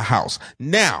a house.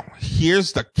 Now,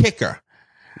 here's the kicker.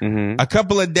 A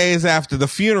couple of days after the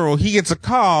funeral, he gets a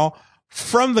call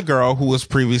from the girl who was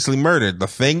previously murdered. The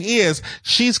thing is,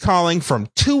 she's calling from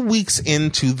 2 weeks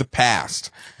into the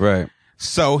past. Right.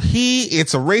 So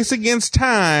it's a race against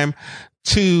time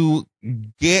to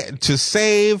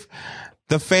save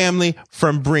the family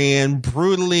from being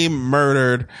brutally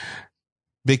murdered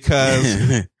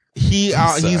because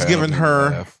he's given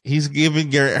her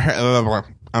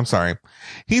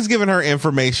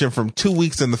information from 2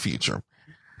 weeks in the future.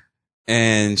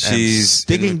 And she's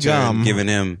sticking gum, giving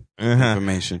him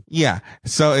information. Yeah.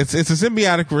 So it's a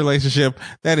symbiotic relationship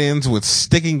that ends with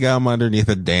sticking gum underneath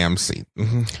a damn seat.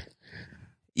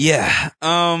 Yeah.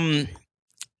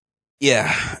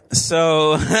 Yeah.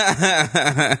 So,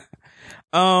 the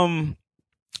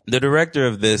director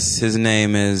of this, his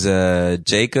name is,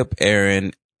 Jacob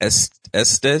Aaron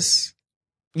Estes.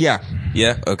 Yeah.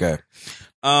 Yeah. Okay.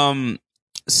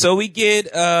 So we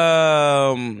get,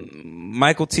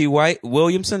 Michael T.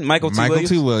 Williamson.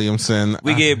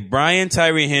 We get Brian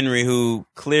Tyree Henry, who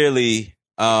clearly,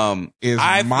 is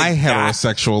my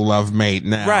heterosexual love mate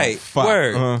now. Right. Fuck.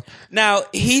 Word. Now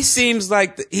he seems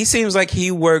like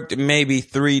he worked maybe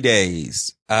 3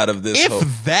 days out of this.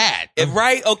 Right?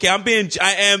 Okay.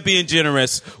 I am being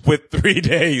generous with 3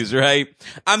 days, right?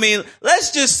 I mean,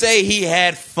 let's just say he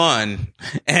had fun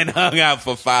and hung out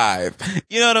for 5.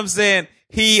 You know what I'm saying?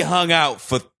 He hung out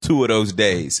for 2 of those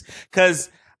days.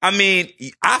 'Cause I mean,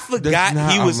 I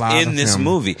forgot he was in this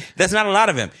movie. That's not a lot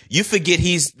of him. You forget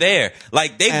he's there.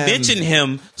 Like, they mention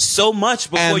him so much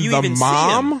before you even see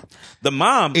him. The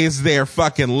mom is there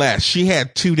fucking less. She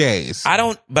had 2 days. I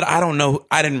don't know.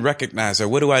 I didn't recognize her.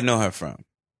 Where do I know her from?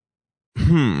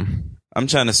 I'm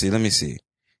trying to see. Let me see.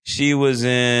 She was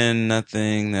in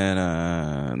nothing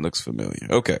that looks familiar.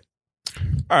 Okay.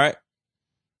 All right.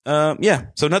 Yeah.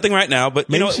 So nothing right now, but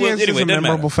maybe she has a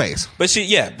memorable face. But she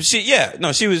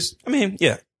was. I mean,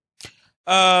 yeah.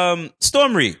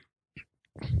 Storm Reed.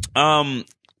 I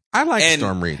like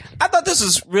Storm Reed. I thought this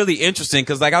was really interesting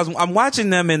because, like, I'm watching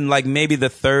them in like maybe the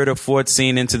 3rd or 4th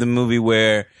scene into the movie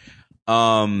where,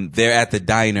 they're at the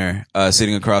diner,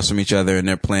 sitting across from each other and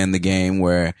they're playing the game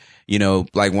where, you know,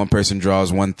 like one person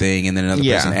draws one thing and then another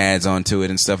person adds onto it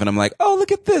and stuff. And I'm like, oh,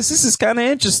 look at this. This is kind of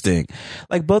interesting.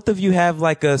 Like, both of you have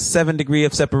like a 7 degree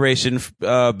of separation,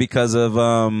 because of,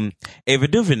 Ava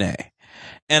DuVernay.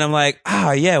 And I'm like,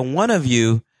 yeah, one of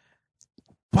you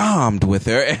bombed with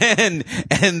her and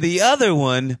the other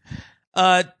one,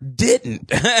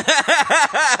 didn't.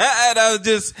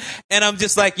 And I'm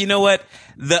just like, you know what?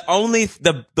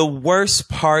 The worst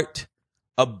part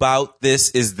about this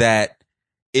is that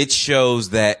it shows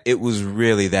that it was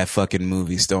really that fucking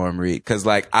movie, Storm Reed. Cause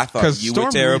like, I thought you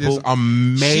were terrible. Reed is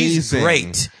amazing. She's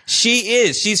great. She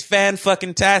is. She's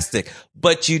fan-fucking-tastic.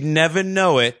 But you never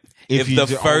know it if the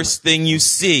first thing you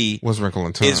see is Wrinkle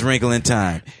in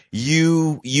Time.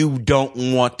 You don't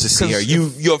want to see her.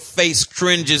 Your face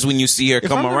cringes when you see her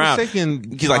come around.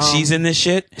 She's like, she's in this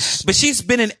shit. But she's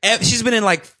been in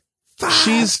like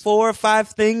 4 or 5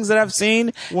 things that I've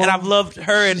seen, and I've loved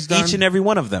her in each and every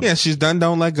one of them. Yeah, she's done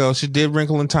Don't Let Go. She did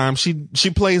Wrinkle in Time. She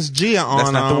plays Gia on.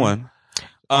 That's not the one.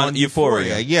 On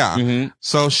Euphoria. Yeah. Mm-hmm.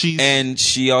 So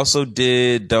she also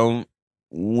did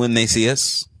When They See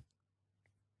Us.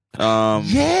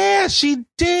 Yeah, she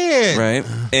did. Right,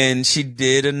 and she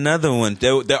did another one.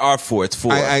 There are four. It's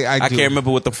four. I can't remember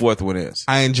what the fourth one is.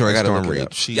 I enjoy gotta Storm look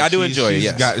it Reed. up. I do enjoy it.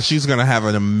 Yes, she's gonna have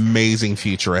an amazing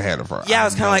future ahead of her. yeah. I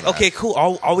was kind of like, okay, cool.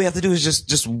 All we have to do is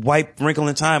just wipe Wrinkle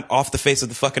in Time off the face of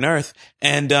the fucking earth,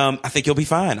 and I think you'll be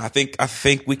fine. I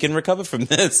think we can recover from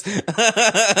this.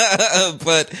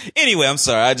 But anyway, I'm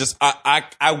sorry.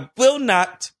 I will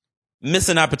not miss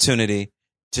an opportunity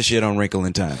to shit on Wrinkle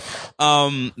in Time,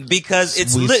 because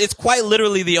it's quite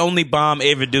literally the only bomb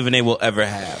Ava DuVernay will ever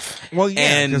have. Well,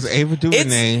 yeah, because Ava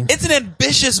DuVernay, it's an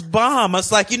ambitious bomb. It's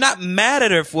like you're not mad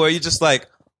at her for it. You're just like,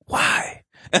 why?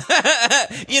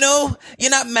 You're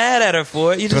not mad at her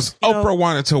for it. You because just Oprah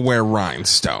wanted to wear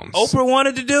rhinestones. Oprah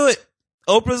wanted to do it.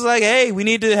 Oprah's like, hey, we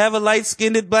need to have a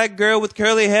light-skinned black girl with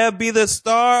curly hair be the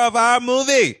star of our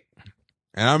movie.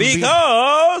 And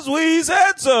Because we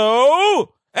said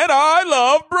so. And I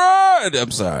love bread.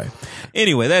 I'm sorry.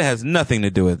 Anyway, that has nothing to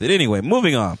do with it. Anyway,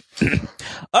 moving on.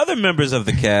 Other members of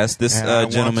the cast, this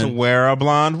gentleman. Want to wear a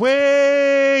blonde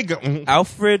wig.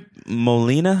 Alfred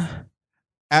Molina.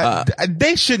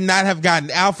 They should not have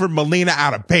gotten Alfred Molina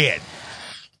out of bed.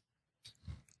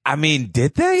 I mean,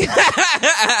 did they?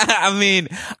 I mean,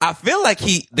 I feel like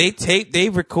they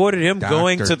recorded him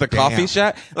going to the coffee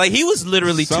shop. Like he was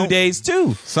literally 2 days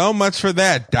too. So much for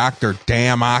that, Dr.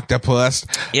 Damn Octopus.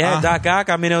 Yeah, Doc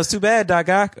Ock. I mean, it was too bad, Doc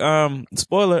Ock.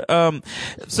 Spoiler.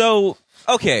 So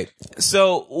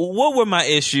what were my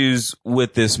issues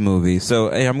with this movie?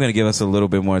 So I'm going to give us a little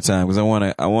bit more time because I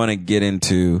want to get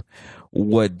into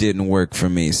what didn't work for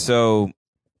me. So,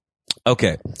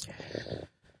 okay.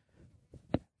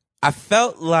 I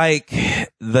felt like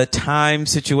the time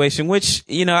situation, which,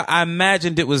 I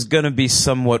imagined it was going to be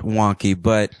somewhat wonky,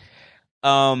 but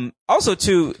also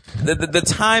too, the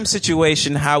time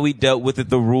situation, how we dealt with it,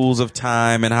 the rules of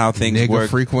time and how things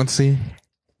work.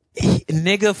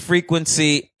 Nigga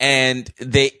frequency, and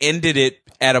they ended it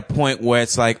at a point where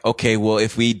it's like, okay, well,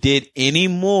 if we did any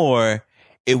more,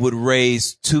 it would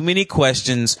raise too many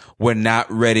questions we're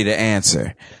not ready to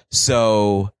answer.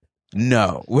 So,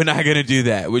 no, we're not going to do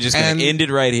that. We're just going to end it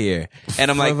right here. And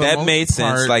I'm like, that made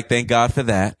sense. Like, thank God for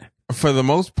that. For the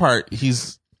most part,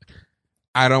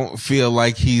 I don't feel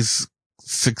like he's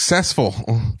successful.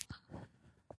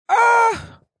 I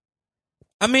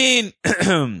mean,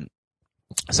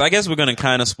 so I guess we're going to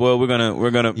kind of spoil. We're going to,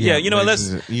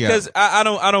 because I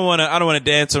don't want to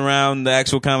dance around the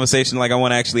actual conversation. Like I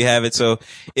want to actually have it. So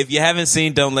if you haven't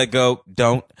seen Don't Let Go,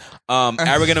 don't.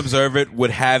 Arrogant Observer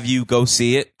would have you go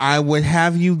see it. I would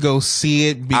have you go see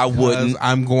it because I wouldn't.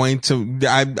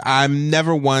 I'm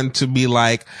never one to be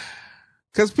like,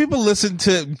 because people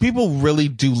really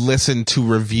do listen to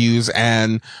reviews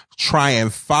and try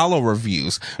and follow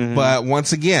reviews. Mm-hmm. But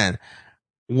once again,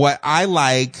 what I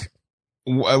like,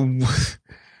 what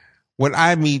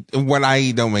I eat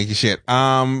don't make you shit.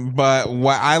 But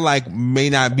what I like may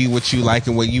not be what you like,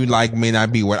 and what you like may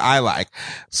not be what I like.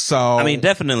 So I mean,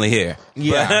 definitely here.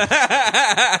 Yeah.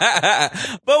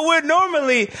 But we're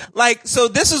normally like, so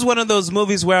this is one of those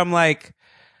movies where I'm like,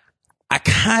 I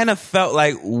kind of felt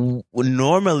like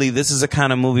normally this is a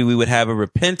kind of movie we would have a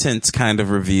repentance kind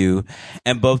of review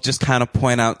and both just kind of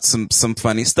point out some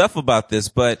funny stuff about this.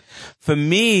 But for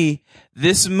me,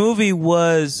 this movie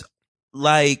was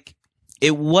like,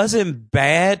 it wasn't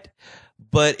bad,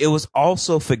 but it was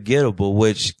also forgettable,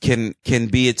 which can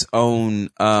be its own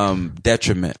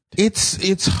detriment.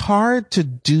 It's hard to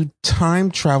do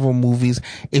time travel movies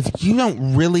if you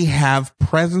don't really have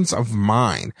presence of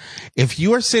mind. If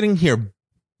you are sitting here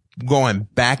going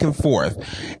back and forth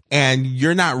and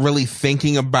you're not really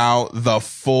thinking about the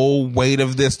full weight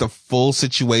of this, the full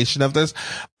situation of this,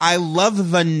 I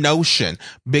love the notion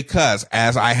because,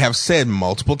 as I have said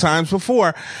multiple times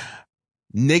before,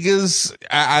 niggas,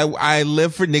 I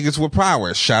live for niggas with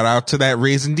powers. Shout out to that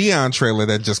Raising Dion trailer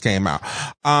that just came out.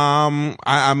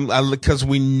 Cause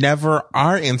we never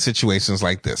are in situations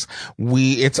like this.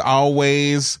 It's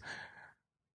always,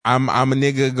 I'm a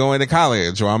nigga going to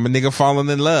college, or I'm a nigga falling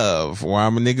in love, or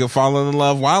I'm a nigga falling in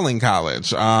love while in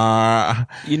college.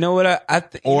 You know what?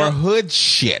 Hood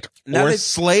shit, or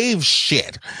slave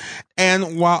shit.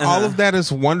 And while all of that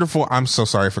is wonderful, I'm so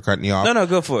sorry for cutting you off. No,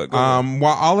 go for it. While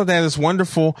all of that is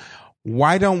wonderful,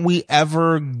 why don't we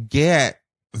ever get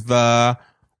we're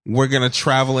going to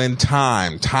travel in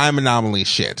time anomaly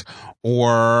shit?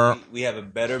 Or we have a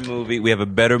better movie. We have a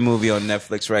better movie on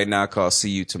Netflix right now called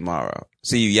See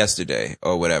You Yesterday,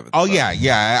 or whatever. Oh, yeah. We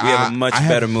have a much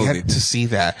better movie. To see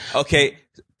that. Okay,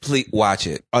 please watch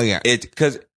it. Oh, yeah.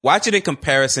 Because watch it in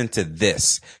comparison to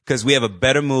this, because we have a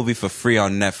better movie for free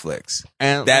on Netflix.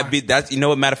 And That's you know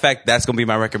what? Matter of fact, that's gonna be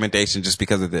my recommendation just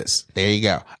because of this. there you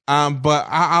go. But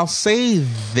I'll say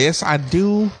this: I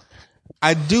do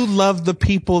love the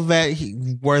people that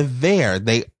were there.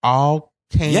 They all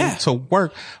came to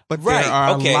work, but Right, there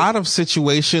are okay. a lot of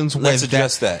situations where Let's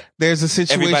address that. there's a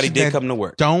situation Everybody did that come to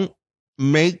work. don't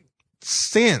make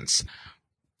sense.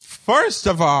 First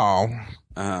of all,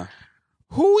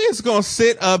 who is gonna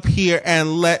sit up here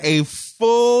and let a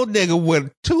full nigga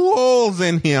with 2 holes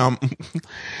in him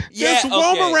just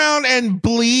roam around and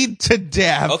bleed to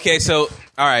death? Okay, so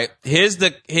all right, here's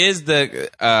the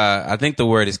I think the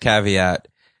word is caveat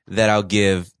that I'll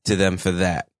give to them for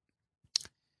that.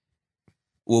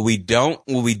 What we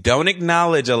don't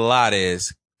acknowledge a lot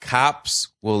is cops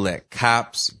will let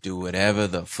cops do whatever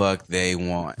the fuck they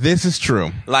want. This is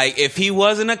true. Like if he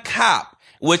wasn't a cop,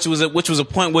 which was the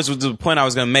point I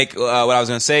was going to make. What I was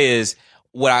going to say is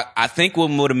what I think what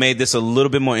would have made this a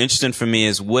little bit more interesting for me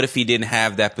is what if he didn't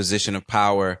have that position of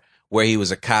power where he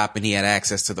was a cop and he had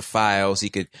access to the files. He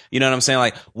could, you know what I'm saying?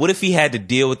 Like, what if he had to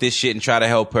deal with this shit and try to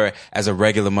help her as a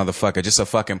regular motherfucker, just a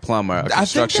fucking plumber, a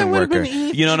construction worker?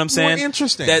 You know what I'm saying? More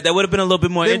interesting. That would have been a little bit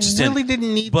more interesting. They really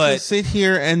didn't need to sit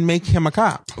here and make him a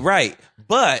cop. Right.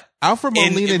 But Alfred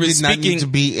Molina did not need to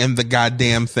be in the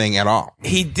goddamn thing at all.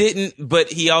 He didn't,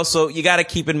 but he also, you got to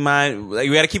keep in mind,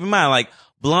 like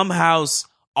Blumhouse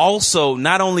also,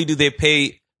 not only do they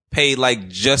pay like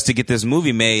just to get this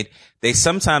movie made, they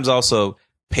sometimes also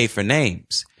pay for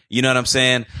names. You know what I'm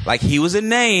saying? Like he was a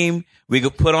name we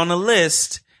could put on a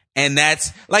list, and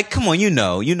that's like, come on, you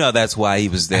know that's why he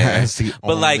was there.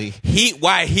 But like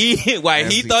why he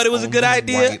thought it was a good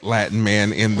idea. White Latin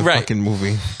man in the fucking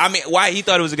movie. I mean, why he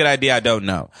thought it was a good idea, I don't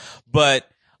know. But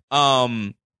what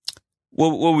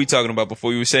were we talking about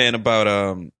before? You were saying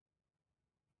about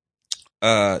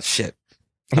shit.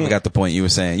 I forgot the point you were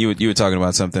saying. You were talking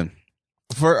about something.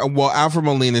 Alfred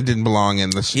Molina didn't belong in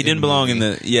the. He didn't belong in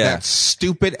the. Yeah, that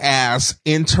stupid ass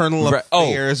internal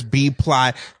affairs B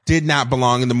plot did not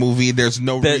belong in the movie. There's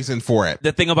no reason for it.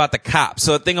 The thing about the cop.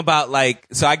 So the thing about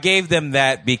so I gave them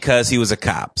that because he was a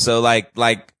cop. So like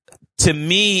to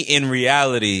me, in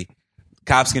reality,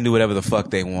 cops can do whatever the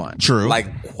fuck they want. True.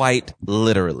 Like quite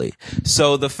literally.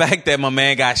 So the fact that my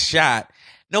man got shot.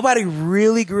 Nobody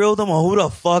really grilled him on who the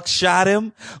fuck shot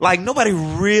him. Like nobody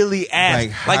really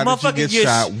asked. Like motherfucker, did you get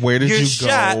shot? Where did you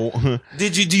go?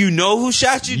 Do you know who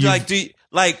shot you?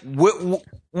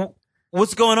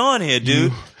 What's going on here,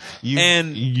 dude?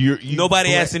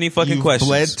 Nobody asked any fucking questions.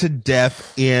 Bled to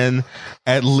death in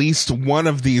at least one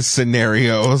of these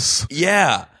scenarios.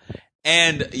 Yeah,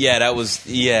 and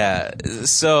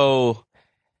so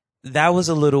that was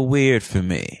a little weird for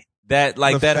me.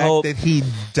 That he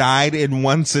died in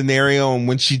one scenario, and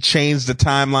when she changed the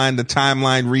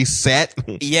timeline reset.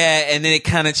 Yeah, and then it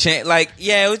kind of changed.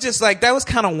 It was just like that was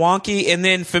kind of wonky. And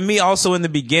then for me, also in the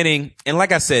beginning, and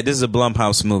like I said, this is a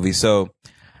Blumhouse movie, so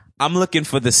I'm looking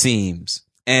for the seams.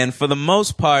 And for the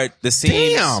most part, the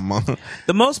seams. Damn.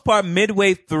 The most part,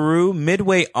 midway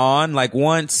on, like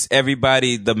once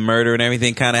the murder and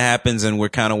everything kind of happens, and we're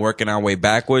kind of working our way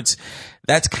backwards.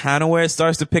 That's kind of where it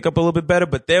starts to pick up a little bit better.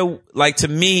 But to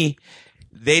me,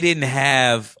 they didn't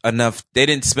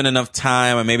spend enough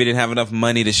time, or maybe didn't have enough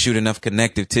money to shoot enough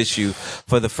connective tissue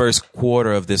for the first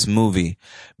quarter of this movie.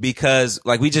 Because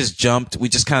we just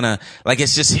kind of,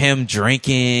 it's just him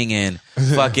drinking and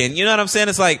fucking, you know what I'm saying?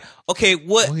 It's like, okay,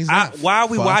 why are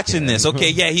we watching this?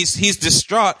 Okay, yeah, he's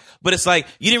distraught, but it's like,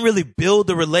 you didn't really build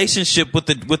the relationship with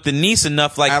the niece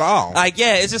enough, at all.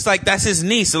 It's just like, that's his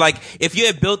niece. So if you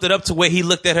had built it up to where he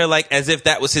looked at her as if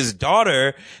that was his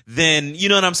daughter, then, you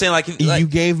know what I'm saying? You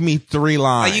gave me 3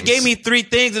 lines. You gave me 3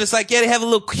 things, and it's like, yeah, they have a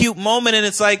little cute moment, and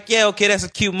it's like, yeah, okay, that's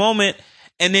a cute moment,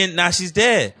 and then now she's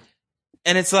dead.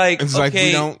 And it's like,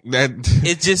 okay,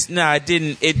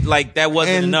 that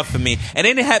wasn't enough for me. And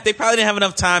they probably didn't have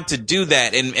enough time to do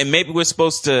that. And maybe we're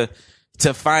supposed to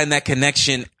find that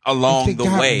connection along the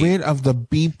way. Got rid of the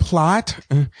B plot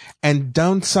and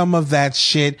done some of that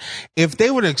shit. If they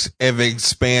would have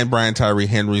expand Brian Tyree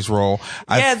Henry's role,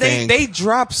 they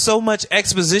drop so much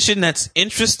exposition that's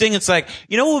interesting. It's like,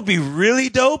 you know what would be really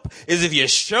dope is if you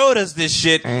showed us this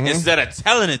shit instead of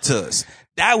telling it to us.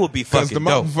 That would be fucking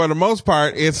dope. For the most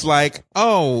part, it's like,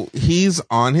 oh, he's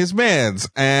on his meds,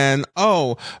 and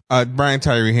Brian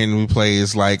Tyree Henry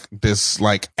plays like this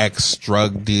like ex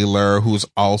drug dealer who's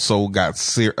also got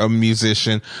a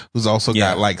musician who's also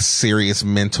got like serious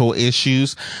mental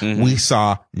issues. Mm-hmm. We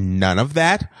saw none of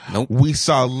that. Nope. We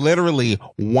saw literally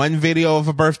one video of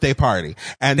a birthday party,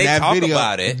 and they that talk video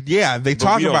about it. Yeah, they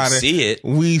talk about it. See it.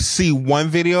 We see one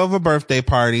video of a birthday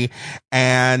party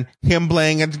and him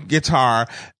playing a guitar,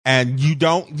 and you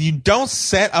don't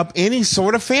set up any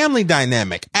sort of family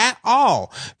dynamic at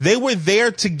all. They were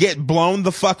there to get blown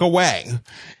the fuck away.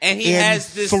 And he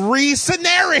has this 3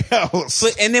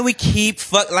 scenarios. And then we keep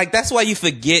like, that's why you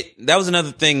forget. That was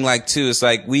another thing, like, too. It's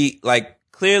like,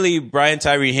 clearly Brian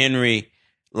Tyree Henry,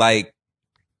 like,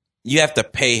 you have to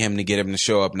pay him to get him to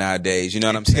show up nowadays. You know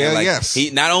what I'm saying? Like, yes.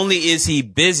 He not only is he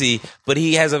busy, but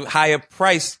he has a higher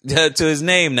price to his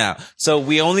name now. So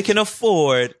we only can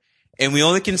afford, and we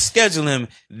only can schedule him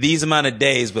these amount of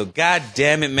days. But god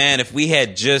damn it, man, if we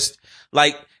had just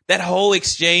like that whole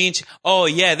exchange. Oh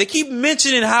yeah, they keep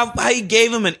mentioning how he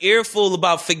gave him an earful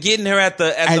about forgetting her at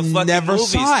the fucking never movies.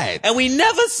 Saw it. And we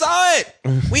never saw it.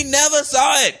 We never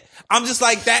saw it. I'm just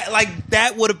like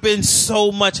that would have been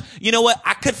so much. You know what?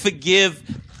 I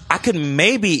could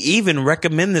maybe even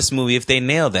recommend this movie if they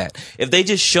nail that. If they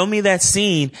just show me that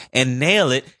scene and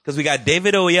nail it, because we got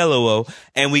David Oyelowo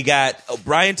and we got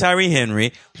Brian Tyree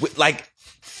Henry.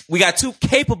 We got 2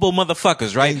 capable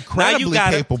motherfuckers, right? Incredibly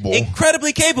capable.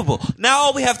 Incredibly capable. Now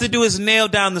all we have to do is nail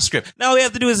down the script. Now all we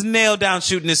have to do is nail down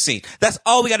shooting this scene. That's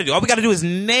all we got to do. All we got to do is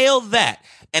nail that.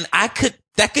 And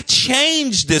that could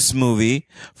change this movie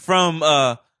from,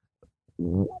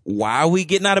 why are we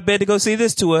getting out of bed to go see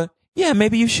this, to yeah,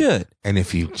 maybe you should. And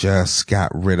if you just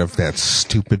got rid of that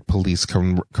stupid police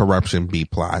corruption B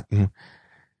plot. Is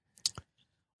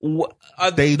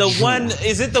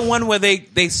it the one where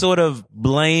they sort of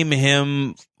blame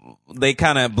him? They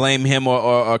kind of blame him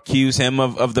or accuse him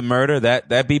of the murder.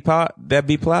 That B plot.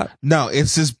 No,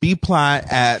 it's this B plot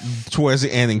towards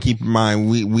the end. And keep in mind,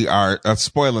 we are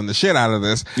spoiling the shit out of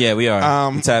this. Yeah, we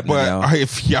are. It's happening, but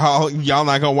if y'all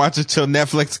not gonna watch it till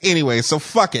Netflix anyway, so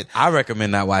fuck it. I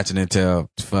recommend not watching it till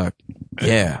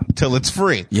till it's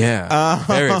free. Yeah,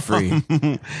 very free.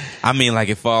 I mean, like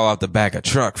it fall off the back of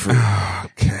truck free.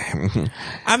 Okay.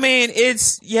 I mean,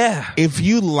 it's If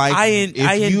you like, I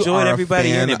enjoyed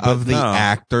everybody in it, but of the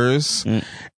actors,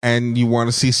 and you want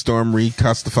to see Storm Reed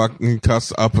cuss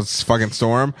up a fucking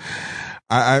storm.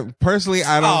 I personally,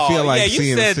 I don't feel like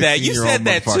seeing a 16-year-old You said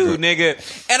that too,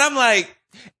 nigga. And I'm like,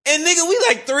 and nigga, we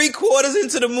like 3/4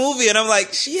 into the movie, and I'm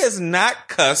like, she has not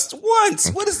cussed once.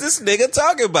 What is this nigga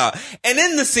talking about? And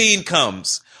then the scene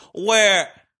comes where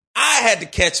I had to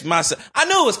catch myself. I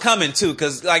knew it was coming too,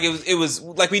 because like it was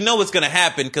like we know what's gonna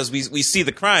happen because we see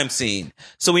the crime scene,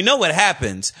 so we know what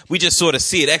happens. We just sort of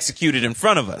see it executed in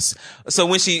front of us. So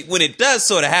when it does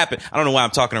sort of happen, I don't know why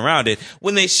I'm talking around it.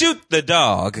 When they shoot the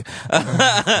dog,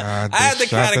 I had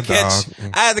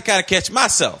to kind of catch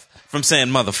myself from saying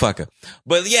motherfucker.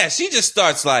 But yeah, she just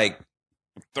starts like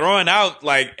throwing out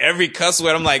like every cuss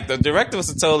word. I'm like, the director must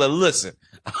have told her, listen,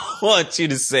 I want you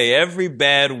to say every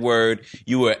bad word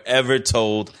you were ever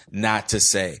told not to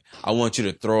say. I want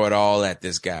you to throw it all at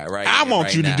this guy, right? I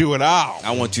want you to do it all.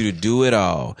 I want you to do it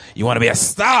all. You want to be a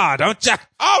star, don't you?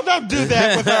 Oh, don't do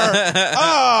that with her.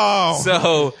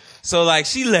 Oh. So like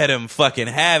she let him fucking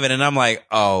have it, and I'm like,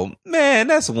 oh man,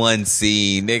 that's one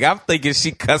scene, nigga. I'm thinking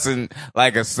she cussing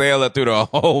like a sailor through the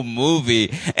whole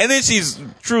movie, and then she's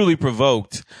truly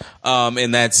provoked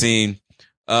in that scene.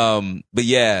 But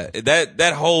yeah,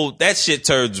 that shit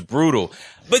turns brutal.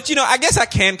 But you know, I guess I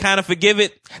can kind of forgive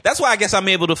it. That's why I guess I'm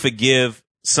able to forgive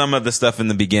some of the stuff in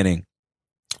the beginning.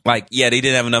 Like, yeah, they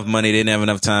didn't have enough money, they didn't have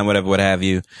enough time, whatever, what have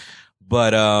you.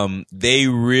 But they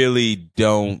really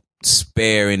don't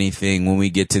spare anything when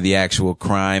we get to the actual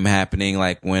crime happening,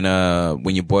 like when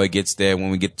your boy gets there,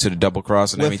 when we get to the double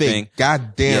cross and everything. With a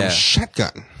goddamn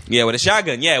shotgun. Yeah, with a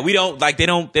shotgun. Yeah, we don't like they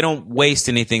don't waste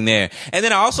anything there. And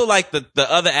then I also like the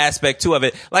other aspect too of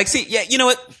it. Like, see, yeah, you know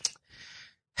what?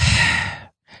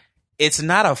 It's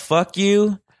not a fuck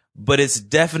you, but it's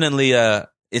definitely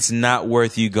it's not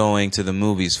worth you going to the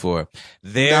movies for.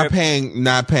 They're not paying.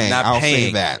 I'll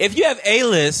say that. If you have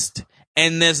A-list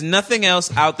and there's nothing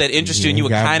else out that interests you, and you were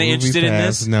kind of interested in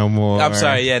this, no more. I'm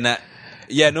sorry,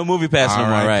 no movie pass no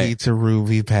more, right? to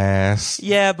Ruby Pass.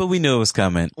 Yeah, but we knew it was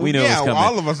coming. We knew it was coming.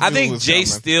 All of us knew I think it was Jay coming.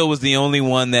 Steele was the only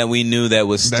one that we knew that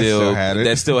was still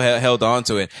held on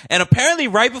to it. And apparently,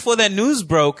 right before that news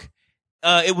broke,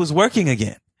 it was working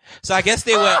again. So I guess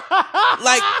they were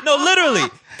like, no, literally,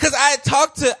 because I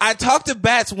talked to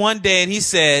Bats one day, and he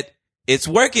said it's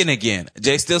working again.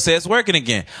 Jay still says it's working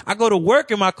again. I go to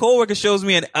work and my coworker shows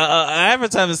me an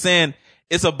advertisement saying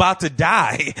it's about to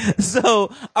die.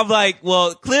 So I'm like,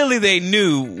 well, clearly they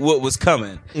knew what was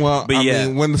coming. Well, but I yeah,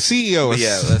 mean, when the CEO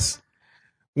is, let's.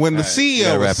 when the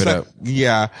CEO wrap it up.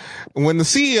 when the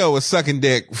CEO is sucking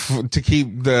dick to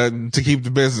keep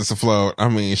the business afloat, I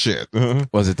mean, shit.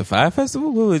 Was it the Fire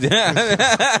Festival? What was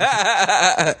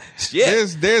that?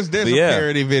 Shit. There's a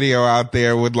parody video out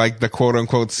there with like the quote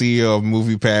unquote CEO of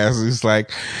MoviePass. It's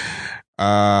like,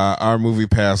 our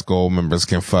MoviePass Gold members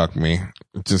can fuck me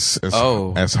just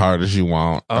as hard as you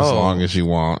want, as long as you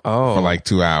want, for like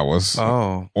 2 hours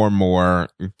or more,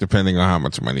 depending on how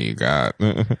much money you got.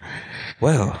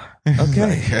 Well,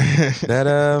 okay. That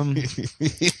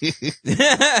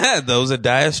those are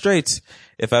dire straits,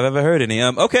 if I've ever heard any.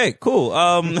 Okay, cool.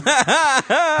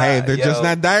 Hey, they're just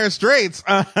not dire straits.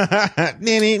 All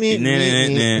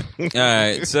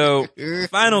right. So,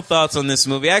 final thoughts on this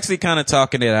movie. Actually, kind of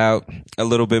talking it out a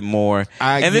little bit more.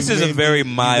 And this is a very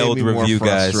mild review,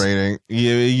 guys.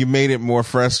 You made it more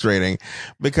frustrating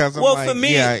because for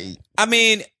me, I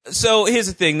mean, so here's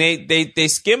the thing. They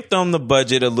skimped on the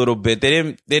budget a little bit.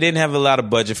 They didn't have a lot of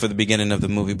budget for the beginning of the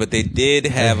movie, but they did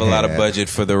have a lot of budget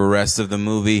for the rest of the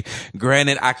movie.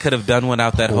 Granted, I could have done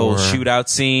without that whole shootout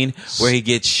scene where he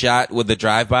gets shot with the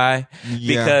drive-by,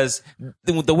 because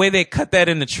the way they cut that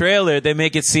in the trailer, they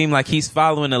make it seem like he's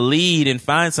following a lead and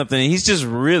finds something, and he's just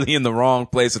really in the wrong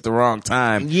place at the wrong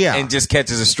time, and just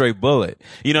catches a straight bullet.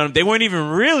 You know, they weren't even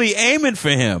really aiming for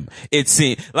him. It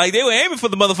seemed like they were aiming for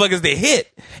the motherfuckers they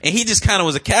hit, and he just kind of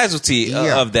was a casualty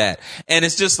of that. And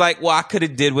it's just like, well, I could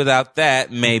have did without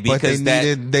that, maybe, because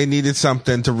they needed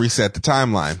something to reset the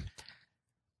timeline.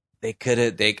 They could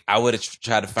have. I would have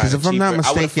tried to find. If I'm not mistaken,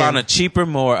 I would have found a cheaper,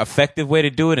 more effective way to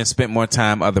do it, and spent more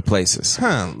time other places.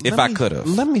 If I could have.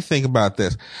 Let me think about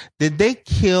this. Did they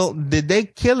kill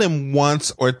him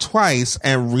once or twice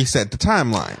and reset the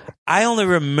timeline? I only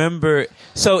remember.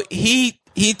 So he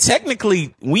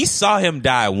technically, we saw him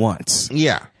die once.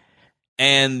 Yeah.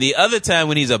 And the other time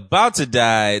when he's about to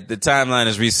die, the timeline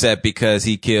is reset because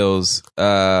he kills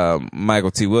Michael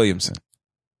T. Williamson.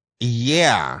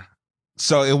 Yeah.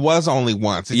 So it was only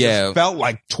once. It just felt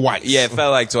like twice. Yeah, it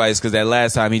felt like twice because that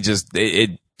last time he just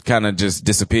it kind of just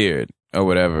disappeared or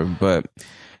whatever. But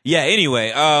yeah,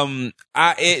 anyway,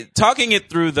 talking it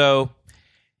through though,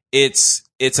 it's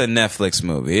a Netflix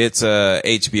movie. It's a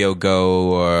HBO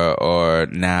Go or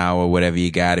Now or whatever you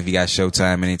got. If you got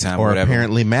Showtime anytime or whatever.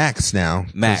 Apparently Max now.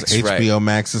 Max, HBO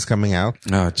Max is coming out.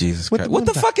 Oh, Jesus Christ. What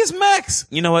the fuck is Max?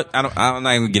 You know what? I'm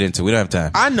not even gonna get into it. We don't have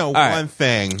time. I know one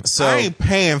thing. So I ain't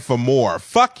paying for more.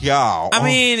 Fuck y'all. I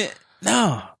mean,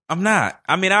 no. I'm not.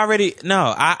 I mean, I already,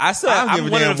 no, I still, I don't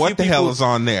give a damn what the hell is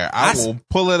on there. I will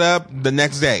pull it up the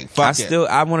next day. Fuck it.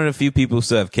 I'm one of the few people who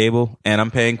still have cable, and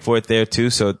I'm paying for it there too.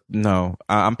 So no,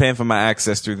 I'm paying for my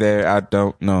access through there. I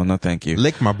don't, no, thank you.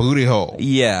 Lick my booty hole.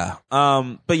 Yeah.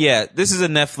 But yeah, this is a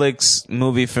Netflix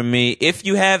movie for me. If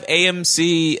you have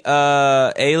AMC,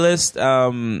 A-list,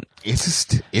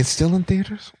 it's still in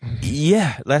theaters?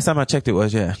 Yeah. Last time I checked it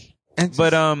was, yeah.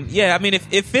 But, yeah, I mean,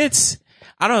 if it's,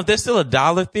 I don't know if there's still a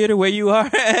dollar theater where you are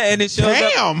and it shows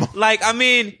up. Like, I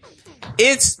mean,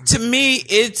 to me,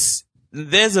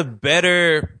 there's a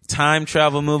better time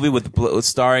travel movie with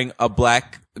starring a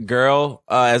black girl,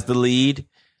 as the lead,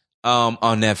 on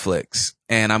Netflix.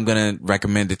 And I'm going to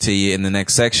recommend it to you in the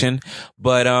next section.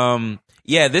 But,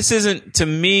 yeah, this isn't, to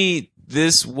me,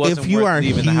 this wasn't if you are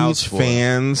leaving the house huge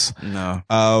fans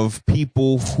of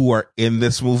people who are in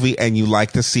this movie and you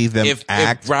like to see them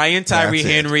act. If Brian Tyree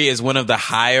Henry is one of the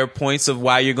higher points of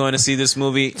why you're going to see this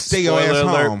movie, stay your ass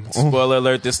home. Spoiler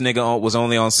alert, this nigga was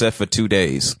only on set for 2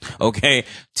 days. Okay?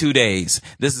 2 days.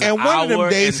 This is and one of them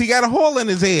days he got a hole in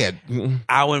his head.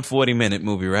 Hour and 40-minute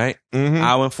movie, right? Mm-hmm.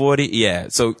 Hour and 40? Yeah.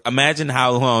 So imagine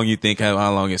how long you think how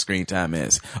long his screen time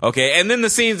is. Okay? And then the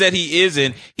scenes that he is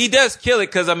in, he does kill it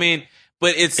because, I mean,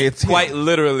 but it's quite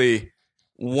literally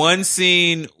one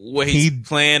scene where he's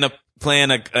playing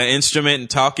an instrument and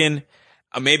talking.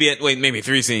 Maybe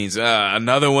 3 scenes.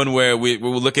 Another one where we were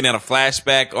looking at a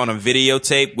flashback on a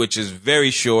videotape, which is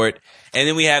very short. And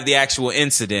then we have the actual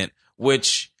incident,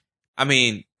 which, I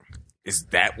mean, is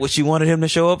that what you wanted him to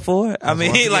show up for? I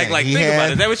mean, think about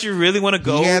it. Is that what you really want to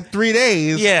go? He had 3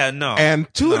 days. Yeah, no. And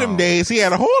 2 of them days he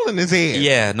had a hole in his head.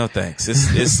 Yeah, no thanks.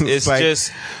 It's like,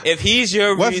 just, if he's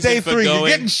your what's reason day for 3? going, You're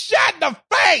getting shot in the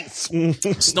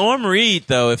face. Storm Reed,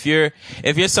 though, if you're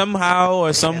somehow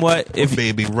or somewhat,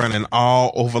 baby running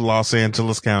all over Los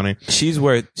Angeles County, she's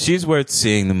worth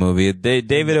seeing the movie.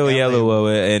 David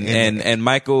Oyelowo and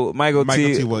Michael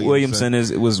T. Williamson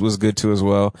was good too as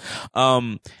well.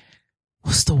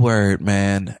 what's the word,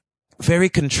 man? Very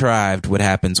contrived what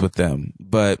happens with them.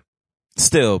 But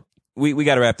still, we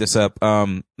got to wrap this up.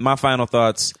 My final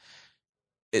thoughts,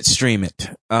 stream it.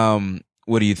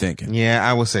 What are you thinking? Yeah,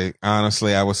 I would say,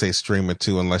 honestly, stream it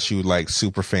too, unless you like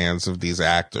super fans of these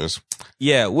actors.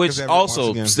 Yeah, which also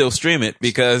once again- still stream it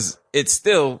because it's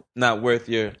still not worth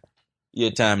your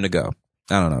time to go.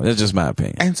 I don't know. It's just my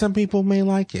opinion. And some people may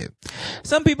like it.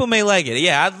 Some people may like it.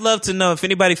 Yeah, I'd love to know if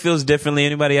anybody feels differently.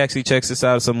 Anybody actually checks this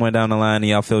out somewhere down the line and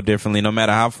y'all feel differently, no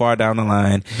matter how far down the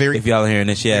line. If y'all are hearing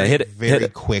this, yeah, very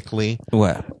quickly.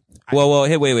 What? Well,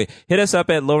 wait. Hit us up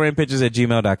at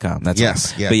lowrainpictures@gmail.com. That's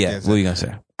Yes, all. yes. But yeah, yes. what are you gonna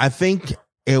say? I think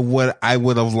I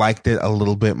would have liked it a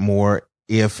little bit more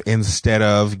if instead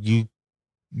of you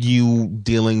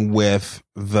dealing with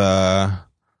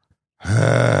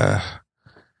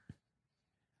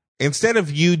instead of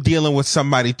you dealing with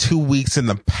somebody 2 weeks in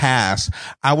the past,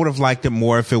 I would have liked it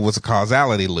more if it was a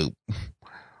causality loop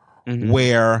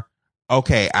where,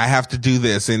 okay, I have to do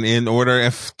this in order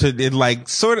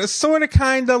sort of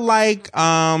kind of like,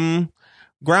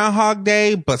 Groundhog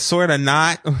Day, but sort of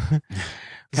not.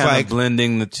 It's Kind like of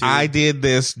blending the two. I did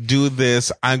this, do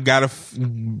this. I gotta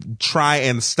try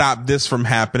and stop this from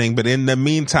happening. But in the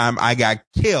meantime, I got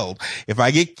killed. If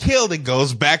I get killed, it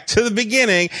goes back to the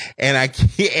beginning, and I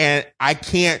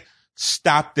can't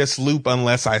stop this loop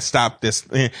unless I stop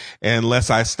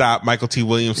Michael T.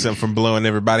 Williamson from blowing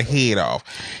everybody's head off.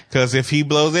 Because if he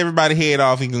blows everybody's head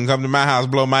off, he can come to my house,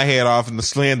 blow my head off, and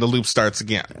the loop starts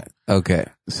again. Okay,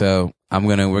 so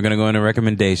we're gonna go into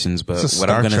recommendations, but It's a what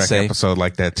Star I'm gonna Trek say episode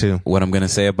like that too. What I'm gonna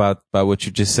say about what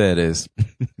you just said is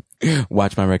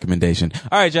watch my recommendation.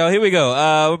 All right, y'all, here we go.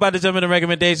 We're about to jump into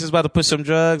recommendations, about to push some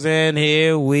drugs, and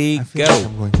here we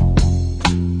go.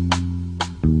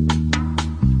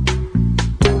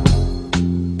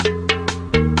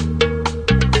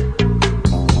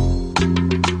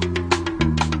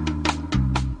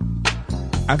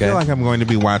 I feel like I'm going to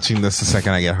be watching this the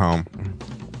second I get home.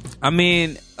 I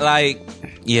mean, like,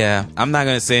 yeah, I'm not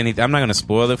gonna say anything. I'm not gonna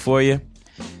spoil it for you.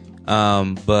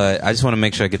 But I just want to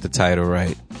make sure I get the title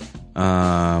right.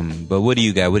 But what do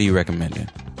you got? What are you recommending?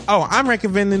 Oh, I'm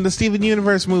recommending the Steven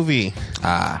Universe movie.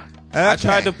 I Okay.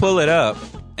 tried to pull it up,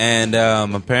 and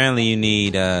apparently you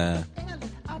need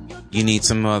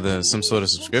some sort of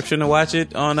subscription to watch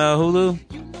it on Hulu.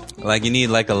 Like you need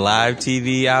like a live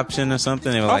TV option or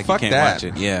something. They were like, you fuck can't that. watch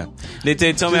it. Yeah, they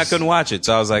told me I couldn't watch it,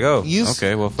 so I was like, oh,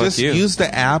 okay, well, fuck just you. Use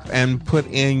the app and put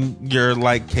in your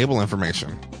like cable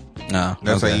information. No,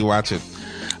 That's okay. how you watch it.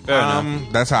 Fair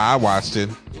enough. That's how I watched it,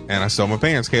 and I stole my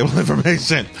parents' cable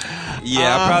information.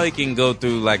 Yeah, I probably can go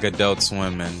through like Adult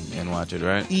Swim and watch it,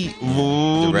 right?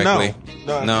 Directly?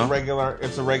 No, No?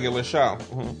 It's a regular show.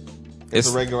 It's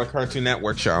a regular Cartoon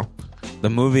Network show. The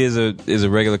movie is a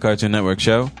regular Cartoon Network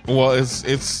show. Well,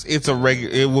 it's a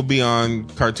regular. It will be on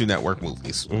Cartoon Network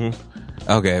movies.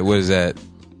 Okay, what is that?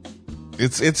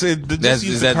 Is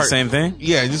that the same thing?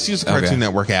 Yeah, just use the Cartoon Okay.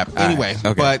 Network app. All right. Anyway,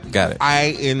 Okay. but Got it.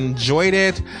 I enjoyed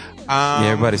it. Yeah,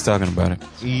 everybody's talking about it.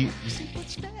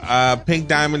 Pink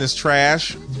Diamond is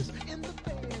trash.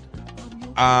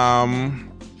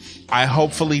 I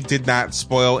hopefully did not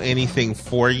spoil anything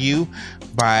for you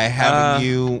by having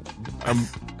you.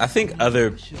 I think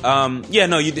other.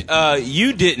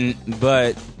 You didn't,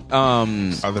 but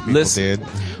Other people did.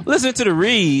 Listen to the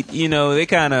read. They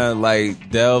kind of like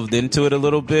delved into it a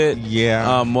little bit.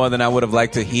 Yeah. More than I would have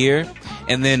liked to hear,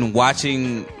 and then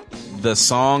watching the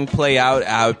song play out,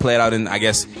 I would play it out in, I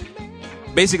guess,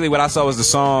 basically what I saw was the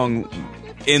song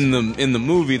in the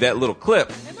movie, that little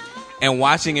clip. And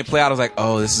watching it play out, I was like,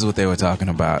 oh, this is what they were talking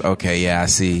about. Okay, yeah, I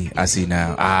see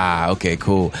now. Okay,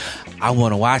 cool. I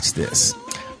want to watch this,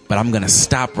 but I'm going to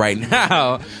stop right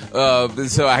now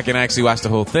so I can actually watch the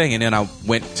whole thing. And then I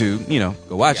went to, go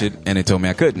watch it, and it told me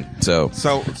I couldn't.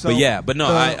 But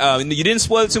no, you didn't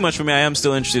spoil it too much for me. I am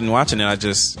still interested in watching it. I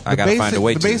got to find a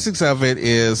way to. The basics of it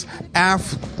is,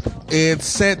 it's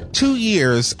set 2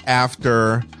 years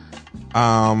after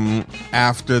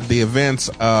the events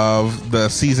of the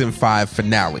season 5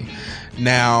 finale.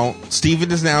 Now,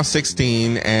 Steven is now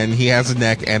 16 and he has a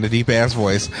neck and a deep ass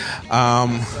voice.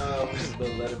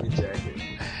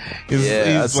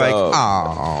 He's like,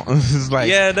 oh, it's like,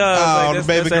 Yeah, no, it's like, the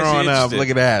baby that's growing up. actually Look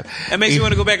at that. It makes me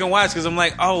want to go back and watch because I'm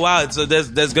like, oh wow, so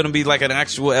there's going to be like an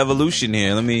actual evolution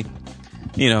here. Let me,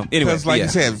 anyway. Because, like yeah. you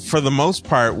said, for the most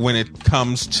part, when it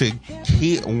comes to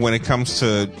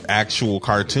actual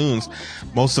cartoons,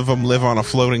 most of them live on a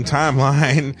floating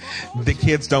timeline. The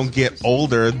kids don't get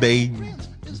older; they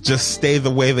just stay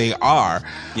the way they are.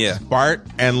 Yeah. Bart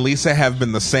and Lisa have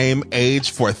been the same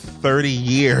age for 30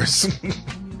 years.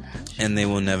 And they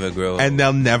will never grow up. and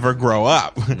they'll never grow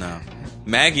up. No.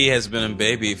 Maggie has been a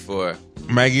baby for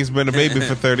Maggie's been a baby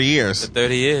for 30 years.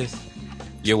 30 years.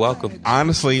 You're welcome.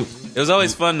 Honestly, It was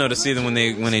always fun though to see them when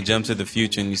they jump to the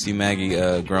future and you see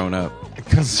Maggie grown up.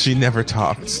 because she never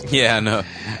talks. Yeah, I know.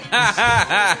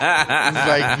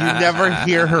 Like, you never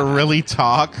hear her really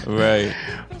talk. Right.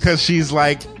 Because she's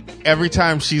like, every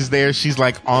time she's there, she's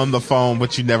like on the phone,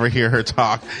 but you never hear her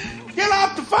talk. Get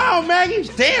off the phone, Maggie.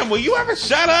 Damn, will you ever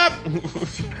shut up?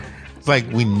 It's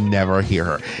like, we never hear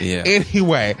her. Yeah.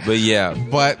 Anyway. But yeah.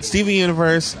 But Steven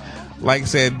Universe, like I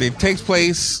said, it takes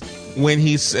place when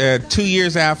he's 2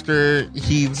 years after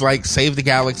he's like saved the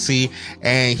galaxy,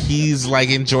 and he's like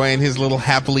enjoying his little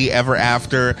happily ever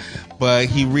after, but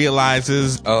he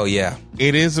realizes Oh yeah.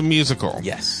 it is a musical.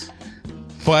 Yes.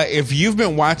 But if you've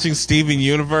been watching Steven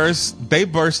Universe, they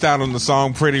burst out on the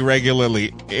song pretty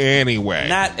regularly anyway.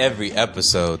 Not every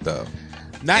episode though.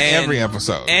 Not And- every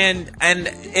episode. And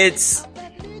it's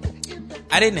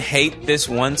I didn't hate this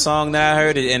one song that I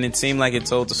heard, and it seemed like it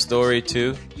told the story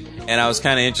too. And I was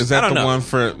kind of interested. Is that I don't the know.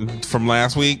 one from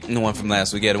last week? The one from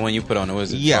last week? Yeah, the one you put on.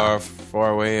 Was it Yeah.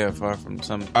 far away or far from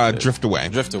some? Drift Away.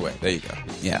 Drift Away. There you go.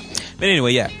 Yeah. But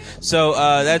anyway, yeah. So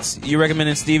that's you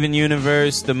recommending Steven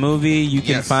Universe, the movie. You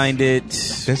can Yes. find it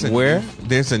where?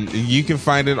 You can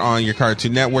find it on your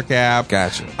Cartoon Network app.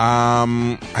 Gotcha.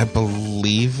 I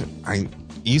believe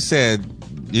you said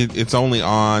it's only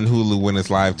on Hulu when it's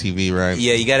live TV, right?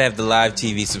 Yeah, you gotta have the live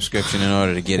TV subscription in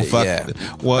order to get it. Well, Yeah.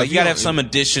 well, Like, if you gotta you- have some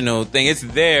additional thing. It's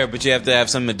there, but you have to have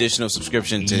some additional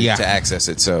subscription to access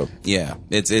it. So yeah,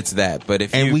 it's that. But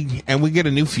if And you we get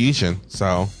a new Fusion,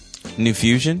 so New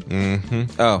Fusion. Mm-hmm.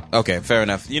 Oh, okay, fair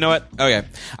enough. You know what? Okay,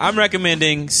 I'm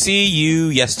recommending See You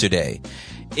Yesterday.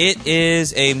 It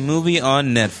is a movie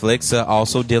on Netflix,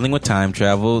 also dealing with time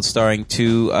travel, starring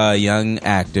two young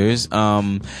actors. I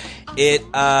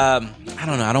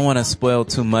don't know. I don't want to spoil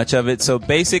too much of it. So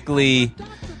basically,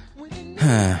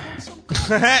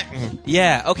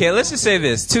 yeah. Okay. Let's just say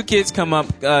this: two kids come up,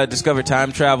 discover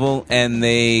time travel, and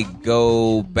they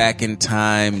go back in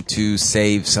time to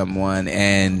save someone,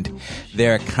 and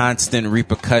there are constant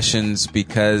repercussions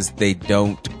because they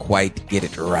don't quite get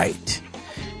it right.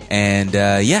 And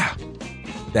yeah,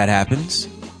 that happens.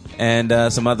 And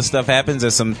some other stuff happens.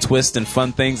 There's some twists and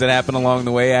fun things that happen along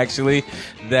the way, actually,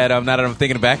 that now that I'm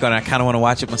thinking back on, I kind of want to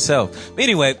watch it myself. But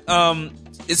anyway,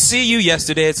 it's See You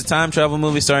Yesterday. It's a time travel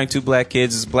movie starring two black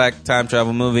kids. It's a black time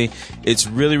travel movie. It's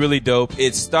really, really dope.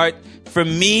 For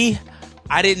me,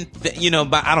 I didn't,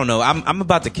 but I don't know. I'm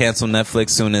about to cancel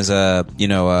Netflix soon as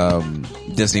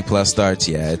Disney Plus starts.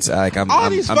 Yeah, it's like all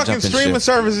these I'm fucking jumping streaming ship.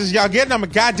 services y'all getting, I'm a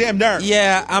goddamn nerd.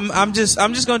 Yeah, I'm just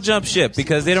gonna jump ship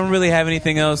because they don't really have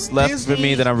anything else left Disney, for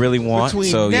me that I really want.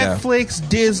 Between So yeah. Netflix,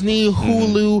 Disney,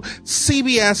 Hulu,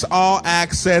 CBS All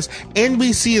Access,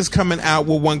 NBC is coming out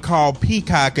with one called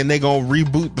Peacock, and they gonna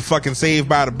reboot the fucking Saved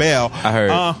by the Bell. I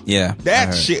heard. Yeah, I that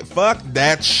heard. shit. Fuck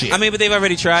that shit. I mean, but they've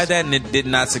already tried that and it did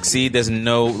not succeed. There's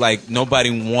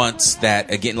nobody wants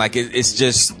that again. Like it's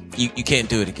just you can't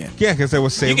do it again. yeah, because there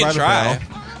was Saved You by can the try.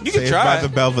 Bell. You can Saved try. by the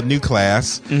Bell, the new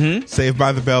class. Mm-hmm. Saved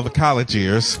by the Bell, the college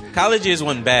years. College years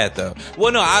wasn't bad though.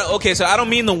 Well, no, so I don't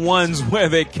mean the ones where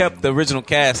they kept the original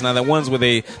cast. Now the ones where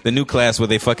the new class where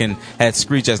they fucking had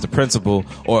Screech as the principal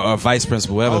or vice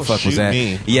principal, whatever the fuck was shoot that.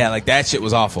 me. Yeah, like that shit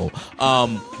was awful.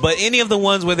 But any of the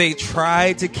ones where they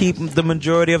tried to keep the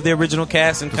majority of the original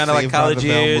cast and kind of like Saved by college the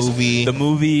Bell years, movie. the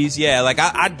movies, yeah, like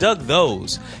I dug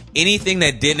those. Anything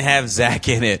that didn't have Zach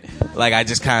in it, like I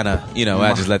just kind of,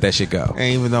 I just let that shit go.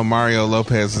 And even though Mario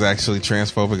Lopez is actually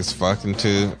transphobic as fuck and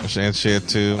shit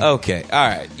too. Okay, all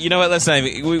right. You know what? Let's not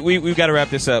even. We've got to wrap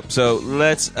this up. So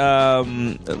let's.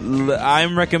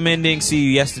 I'm recommending See You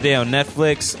Yesterday on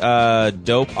Netflix.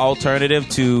 Dope alternative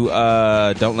to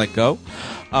Don't Let Go.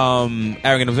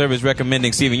 Arrogant Observer is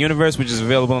recommending Steven Universe, which is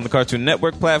available on the Cartoon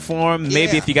Network platform.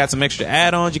 Maybe if you got some extra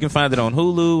add-ons, you can find it on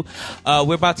Hulu.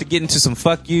 We're about to get into some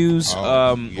fuck yous,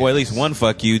 or at least one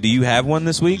fuck you. Do you have one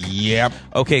this week? Yep.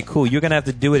 Okay, cool. You're gonna have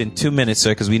to do it in 2 minutes,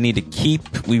 sir, because we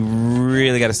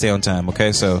really got to stay on time.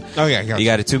 Okay, so Oh, yeah, gotcha. you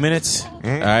got it 2 minutes. All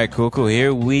right, cool.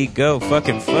 Here we go,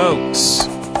 fucking folks.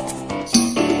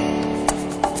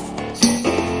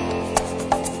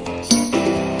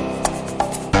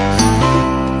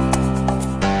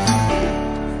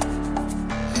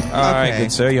 All right,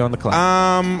 good sir, you're on the clock.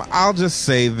 I'll just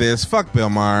say this. Fuck Bill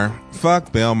Maher.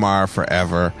 Fuck Bill Maher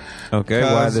forever. Okay,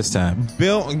 why this time?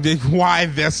 Why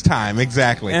this time?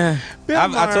 Exactly. I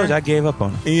told you I gave up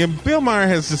on him. Yeah, Bill Maher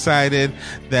has decided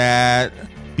that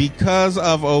because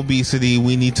of obesity,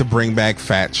 we need to bring back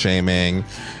fat shaming.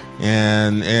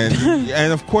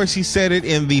 And of course he said it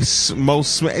in the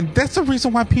most, and that's the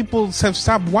reason why people have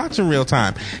stopped watching Real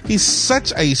Time. He's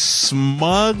such a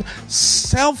smug,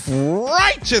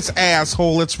 self-righteous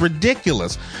asshole. It's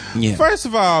ridiculous. Yeah. First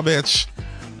of all, bitch,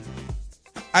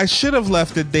 I should have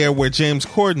left it there where James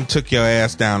Corden took your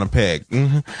ass down a peg.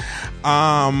 But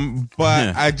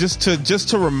I just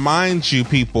to remind you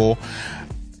people,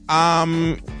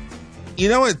 you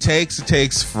know what it takes? It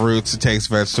takes fruits, it takes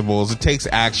vegetables, it takes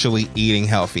actually eating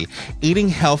healthy. Eating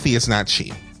healthy is not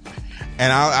cheap.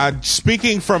 And I'm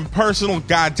speaking from personal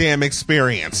goddamn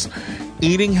experience.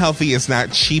 Eating healthy is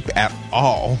not cheap at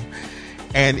all.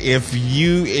 And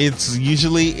it's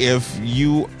usually if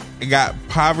you got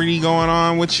poverty going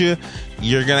on with you,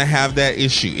 you're gonna have that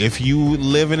issue. If you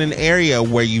live in an area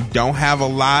where you don't have a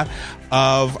lot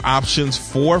of options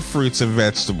for fruits and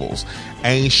vegetables,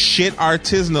 ain't shit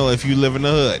artisanal if you live in the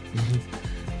hood.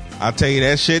 I'll tell you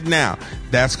that shit now.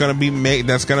 That's gonna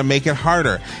make it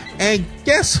harder. And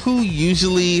guess who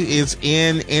usually is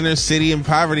in inner city and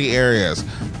poverty areas?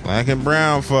 Black and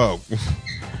brown folk.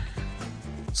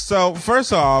 So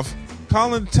first off,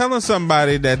 calling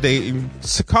somebody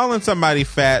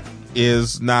fat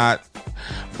is not.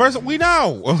 First, we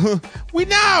know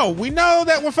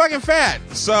that we're fucking fat.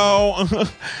 So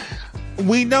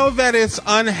we know that it's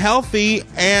unhealthy,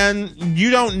 and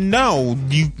you don't know.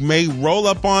 You may roll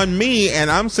up on me, and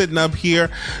I'm sitting up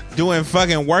here doing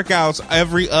fucking workouts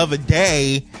every other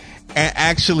day and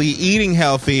actually eating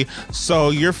healthy.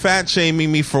 So you're fat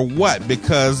shaming me for what?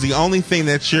 Because the only thing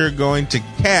that you're going to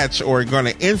catch or going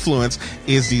to influence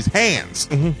is these hands.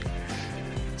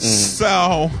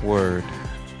 So word.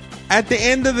 At the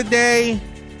end of the day,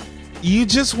 you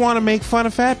just want to make fun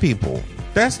of fat people.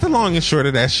 That's the long and short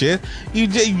of that shit.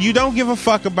 You don't give a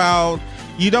fuck about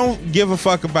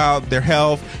their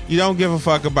health. You don't give a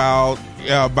fuck about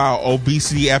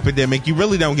obesity epidemic. You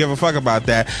really don't give a fuck about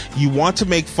that. You want to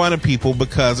make fun of people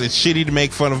because it's shitty to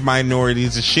make fun of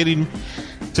minorities. It's shitty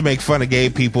to make fun of gay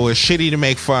people. It's shitty to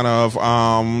make fun of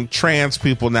trans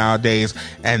people nowadays.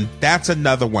 And that's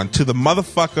another one. To the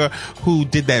motherfucker who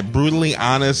did that brutally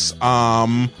honest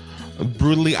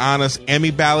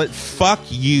Emmy ballot, fuck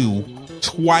you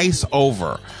twice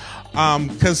over.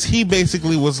 Because he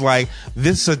basically was like,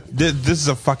 this is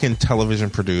a fucking television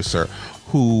producer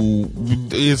who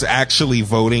is actually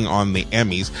voting on the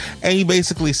Emmys. And he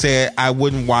basically said, I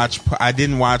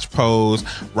didn't watch Pose.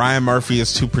 Ryan Murphy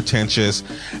is too pretentious.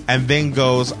 And then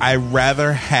goes, I'd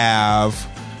rather have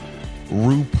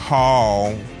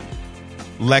RuPaul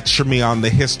lecture me on the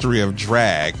history of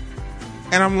drag.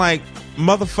 And I'm like,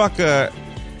 motherfucker,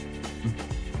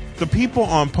 the people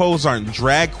on Pose aren't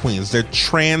drag queens. They're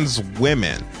trans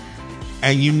women.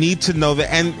 And you need to know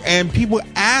that. And people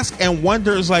ask and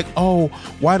wonder, is like, oh,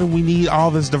 why do we need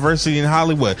all this diversity in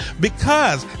Hollywood?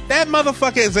 Because that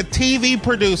motherfucker is a TV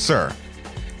producer.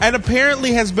 And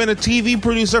apparently has been a TV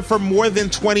producer for more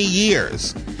than 20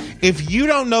 years. If you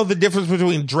don't know the difference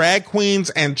between drag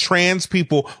queens and trans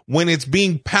people when it's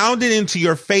being pounded into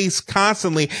your face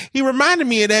constantly, he reminded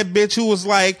me of that bitch who was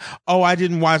like, oh, I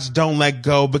didn't watch Don't Let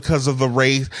Go because of the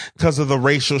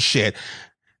racial shit.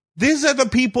 These are the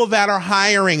people that are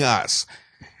hiring us.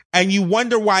 And you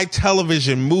wonder why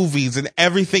television, movies, and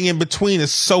everything in between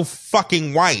is so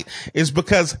fucking white. Is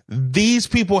because these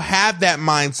people have that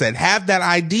mindset, have that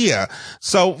idea.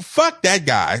 So fuck that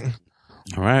guy.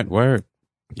 All right, word.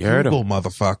 You heard him.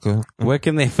 Motherfucker. Where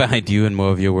can they find you and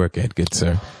more of your work at, good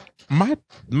sir? I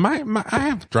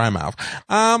have dry mouth.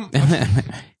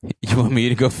 You want me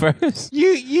to go first?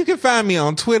 You can find me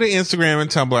on Twitter, Instagram, and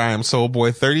Tumblr. I am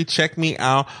Soulboy30. Check me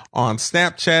out on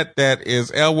Snapchat. That is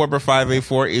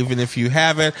LWeber584. Even if you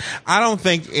have it, I don't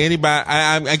think anybody.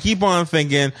 I keep on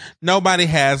thinking nobody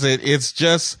has it. It's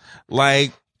just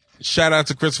like, shout out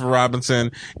to Christopher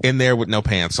Robinson in there with no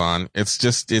pants on. It's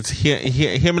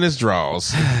him and his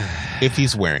drawers if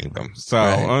he's wearing them. So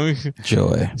right.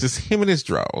 Joy. Just him and his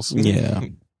drawers. Yeah.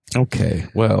 Okay.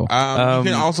 Well, you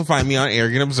can also find me on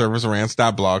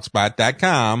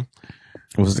arrogantobserversrants.blogspot.com.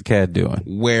 What's the cat doing?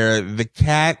 Where the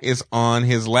cat is on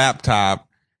his laptop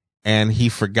and he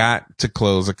forgot to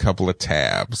close a couple of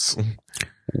tabs.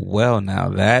 Well, now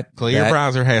that your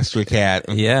browser history, cat.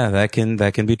 Yeah, that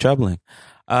can be troubling.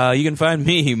 You can find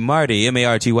me, Marty,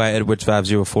 Marty Edwards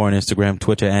 504 on Instagram,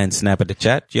 Twitter, and Snap at the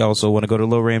chat. You also want to go to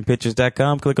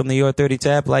lowrainpictures.com, click on the Your 30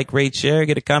 tab, like, rate, share,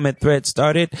 get a comment thread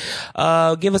started.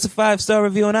 Give us a 5-star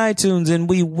review on iTunes, and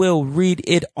we will read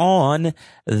it on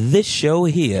this show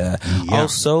here. Yeah.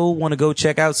 Also want to go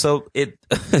check out. So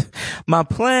my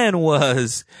plan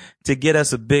was to get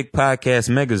us a big podcast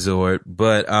Megazord,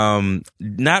 but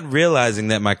not realizing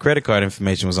that my credit card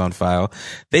information was on file,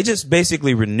 they just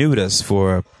basically renewed us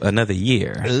for another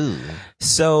year. Ooh.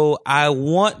 So I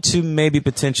want to maybe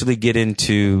potentially get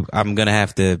into, I'm going to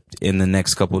have to, in the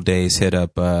next couple of days, hit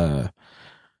up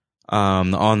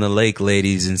On the Lake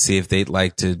ladies and see if they'd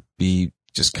like to be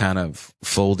just kind of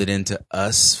folded into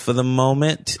us for the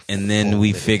moment, and then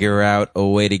we figure out a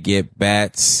way to get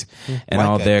Bats and Like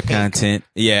all a their cake. content,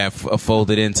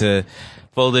 folded into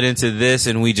this,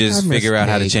 and we just figure out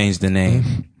how to cake. change the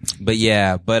name. But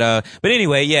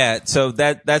anyway, so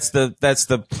that's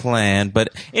the plan. But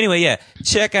anyway,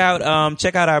 check out our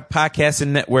podcasting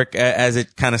network as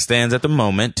it kind of stands at the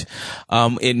moment.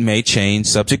 It may change,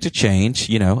 subject to change,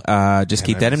 just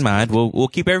keep that in mind. We'll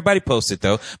keep everybody posted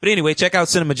though. But anyway, check out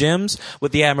Cinema Gems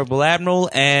with the Admirable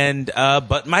Admiral and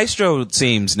But Maestro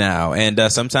seems now, and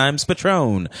sometimes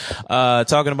Patron,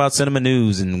 talking about cinema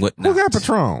news and whatnot. Who got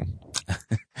Patron?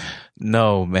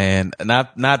 No, man,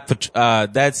 not that's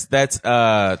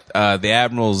the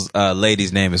Admiral's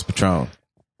lady's name is Patron.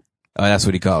 That's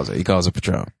what he calls her. He calls her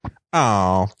Patron.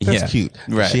 Oh, that's Yeah, cute.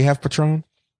 right. Does she have Patron?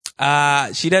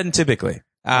 She doesn't typically.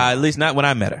 At least not when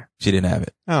I met her. She didn't have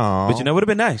it. Oh, But would have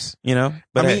been nice,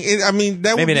 But that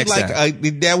would maybe be next like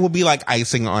time. that would be like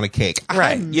icing on a cake.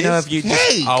 right. I If you miss just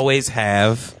cake. always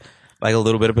have like a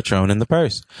little bit of Patron in the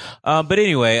purse. But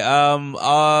anyway,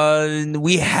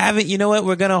 we haven't,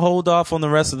 we're going to hold off on the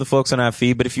rest of the folks on our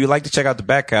feed. But if you'd like to check out the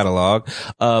back catalog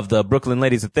of the Brooklyn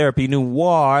Ladies of Therapy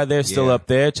Noir, they're still up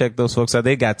there. Check those folks out.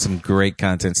 They got some great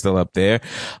content still up there.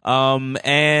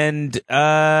 And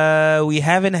we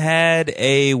haven't had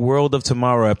a World of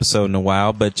Tomorrow episode in a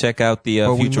while, but check out the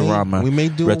But Futurama we may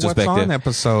do a What's retrospective. On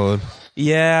episode.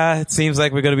 Yeah, it seems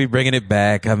like we're going to be bringing it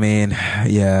back. I mean,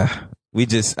 yeah.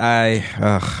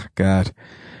 Oh God.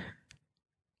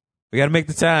 We got to make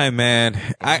the time, man.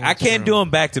 I can't do them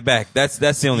back to back. That's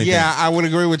the only thing. Yeah, I would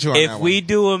agree with you on If that we one.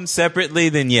 do them separately,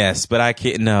 then yes, but I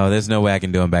can't. No, there's no way I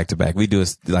can do them back to back. We do a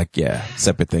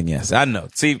separate thing. Yes, I know.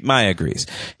 See, Maya agrees.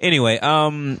 Anyway,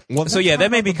 so yeah,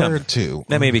 that may be coming too.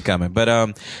 That may be coming, but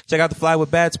check out the Fly with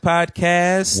Bats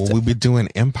podcast. Well, we'll be doing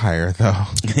Empire though.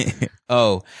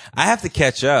 Oh, I have to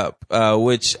catch up,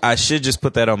 which I should just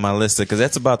put that on my list because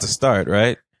that's about to start,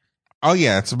 right? Oh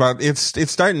yeah,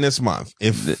 it's starting this month.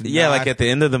 Like at the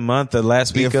end of the month, the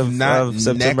last week of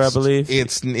September, I believe. I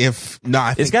think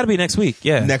It's got to be next week.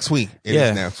 Yeah, next week. It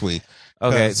is next week.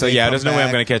 Okay, so yeah, there's no way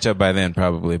I'm going to catch up by then,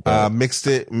 probably. But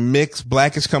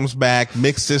Blackish comes back.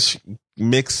 Mixed-ish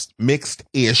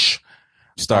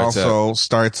starts also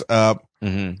starts up.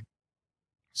 Mm-hmm.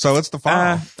 So it's the fall.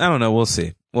 I don't know. We'll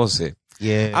see.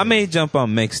 Yeah, I may jump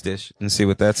on Mixed Dish and see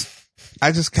what that's.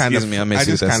 I just kind of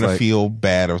like. feel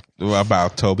bad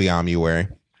about Toby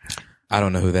Amuwari. I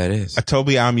don't know who that is.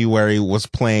 Toby Amuwari was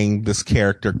playing this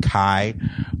character Kai,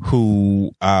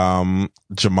 who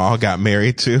Jamal got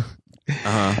married to.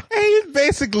 Uh-huh. And he's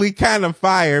basically kind of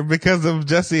fired because of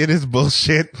Jesse and his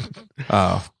bullshit.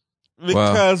 Oh.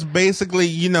 Because basically,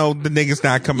 the nigga's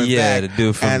not coming back. Yeah, the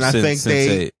dude from and I think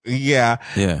Sense8. Yeah.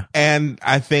 And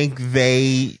I think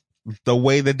the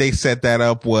way that they set that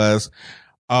up was,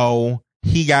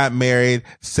 he got married,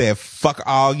 said, fuck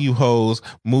all you hoes,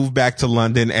 moved back to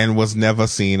London, and was never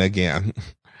seen again.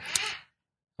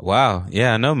 Wow.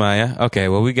 Yeah, I know, Maya. Okay,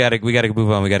 well, we gotta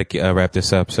move on. We gotta wrap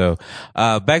this up. So,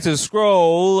 back to the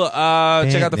scroll.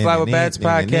 Check out the Fly with Bats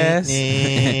podcast.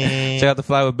 Check out the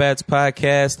Fly with Bats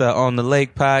podcast, the On the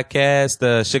Lake podcast,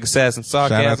 the Sugar Sass and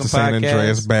Shout out Sarcasm to San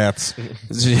Andreas podcast.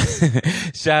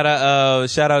 Bats.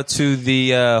 Shout out to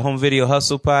the Home Video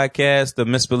Hustle podcast, the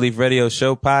Misbelief Radio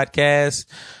Show podcast.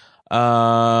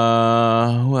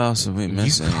 Who else are we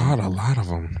missing? You caught a lot of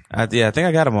them. I think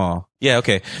I got them all. Yeah,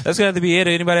 okay. That's gonna have to be it.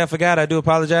 Anybody I forgot, I do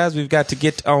apologize. We've got to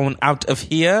get on out of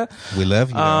here. We love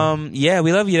you. Yeah,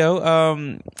 we love you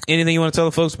though. Anything you want to tell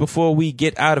the folks before we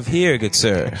get out of here, good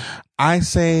sir? I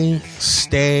say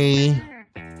stay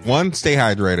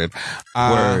hydrated.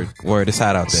 Word. It's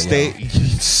hot out there.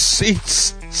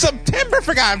 It's September,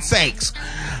 for God's sakes.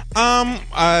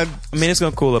 I mean, it's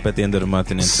gonna cool up at the end of the month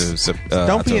and into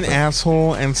don't be an October.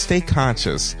 asshole and stay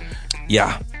conscious.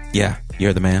 Yeah,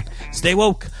 you're the man. Stay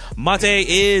woke. Mate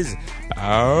is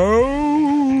out.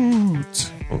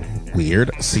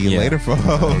 Weird. See you later, folks.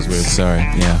 That was weird. Sorry.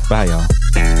 Yeah. Bye, y'all.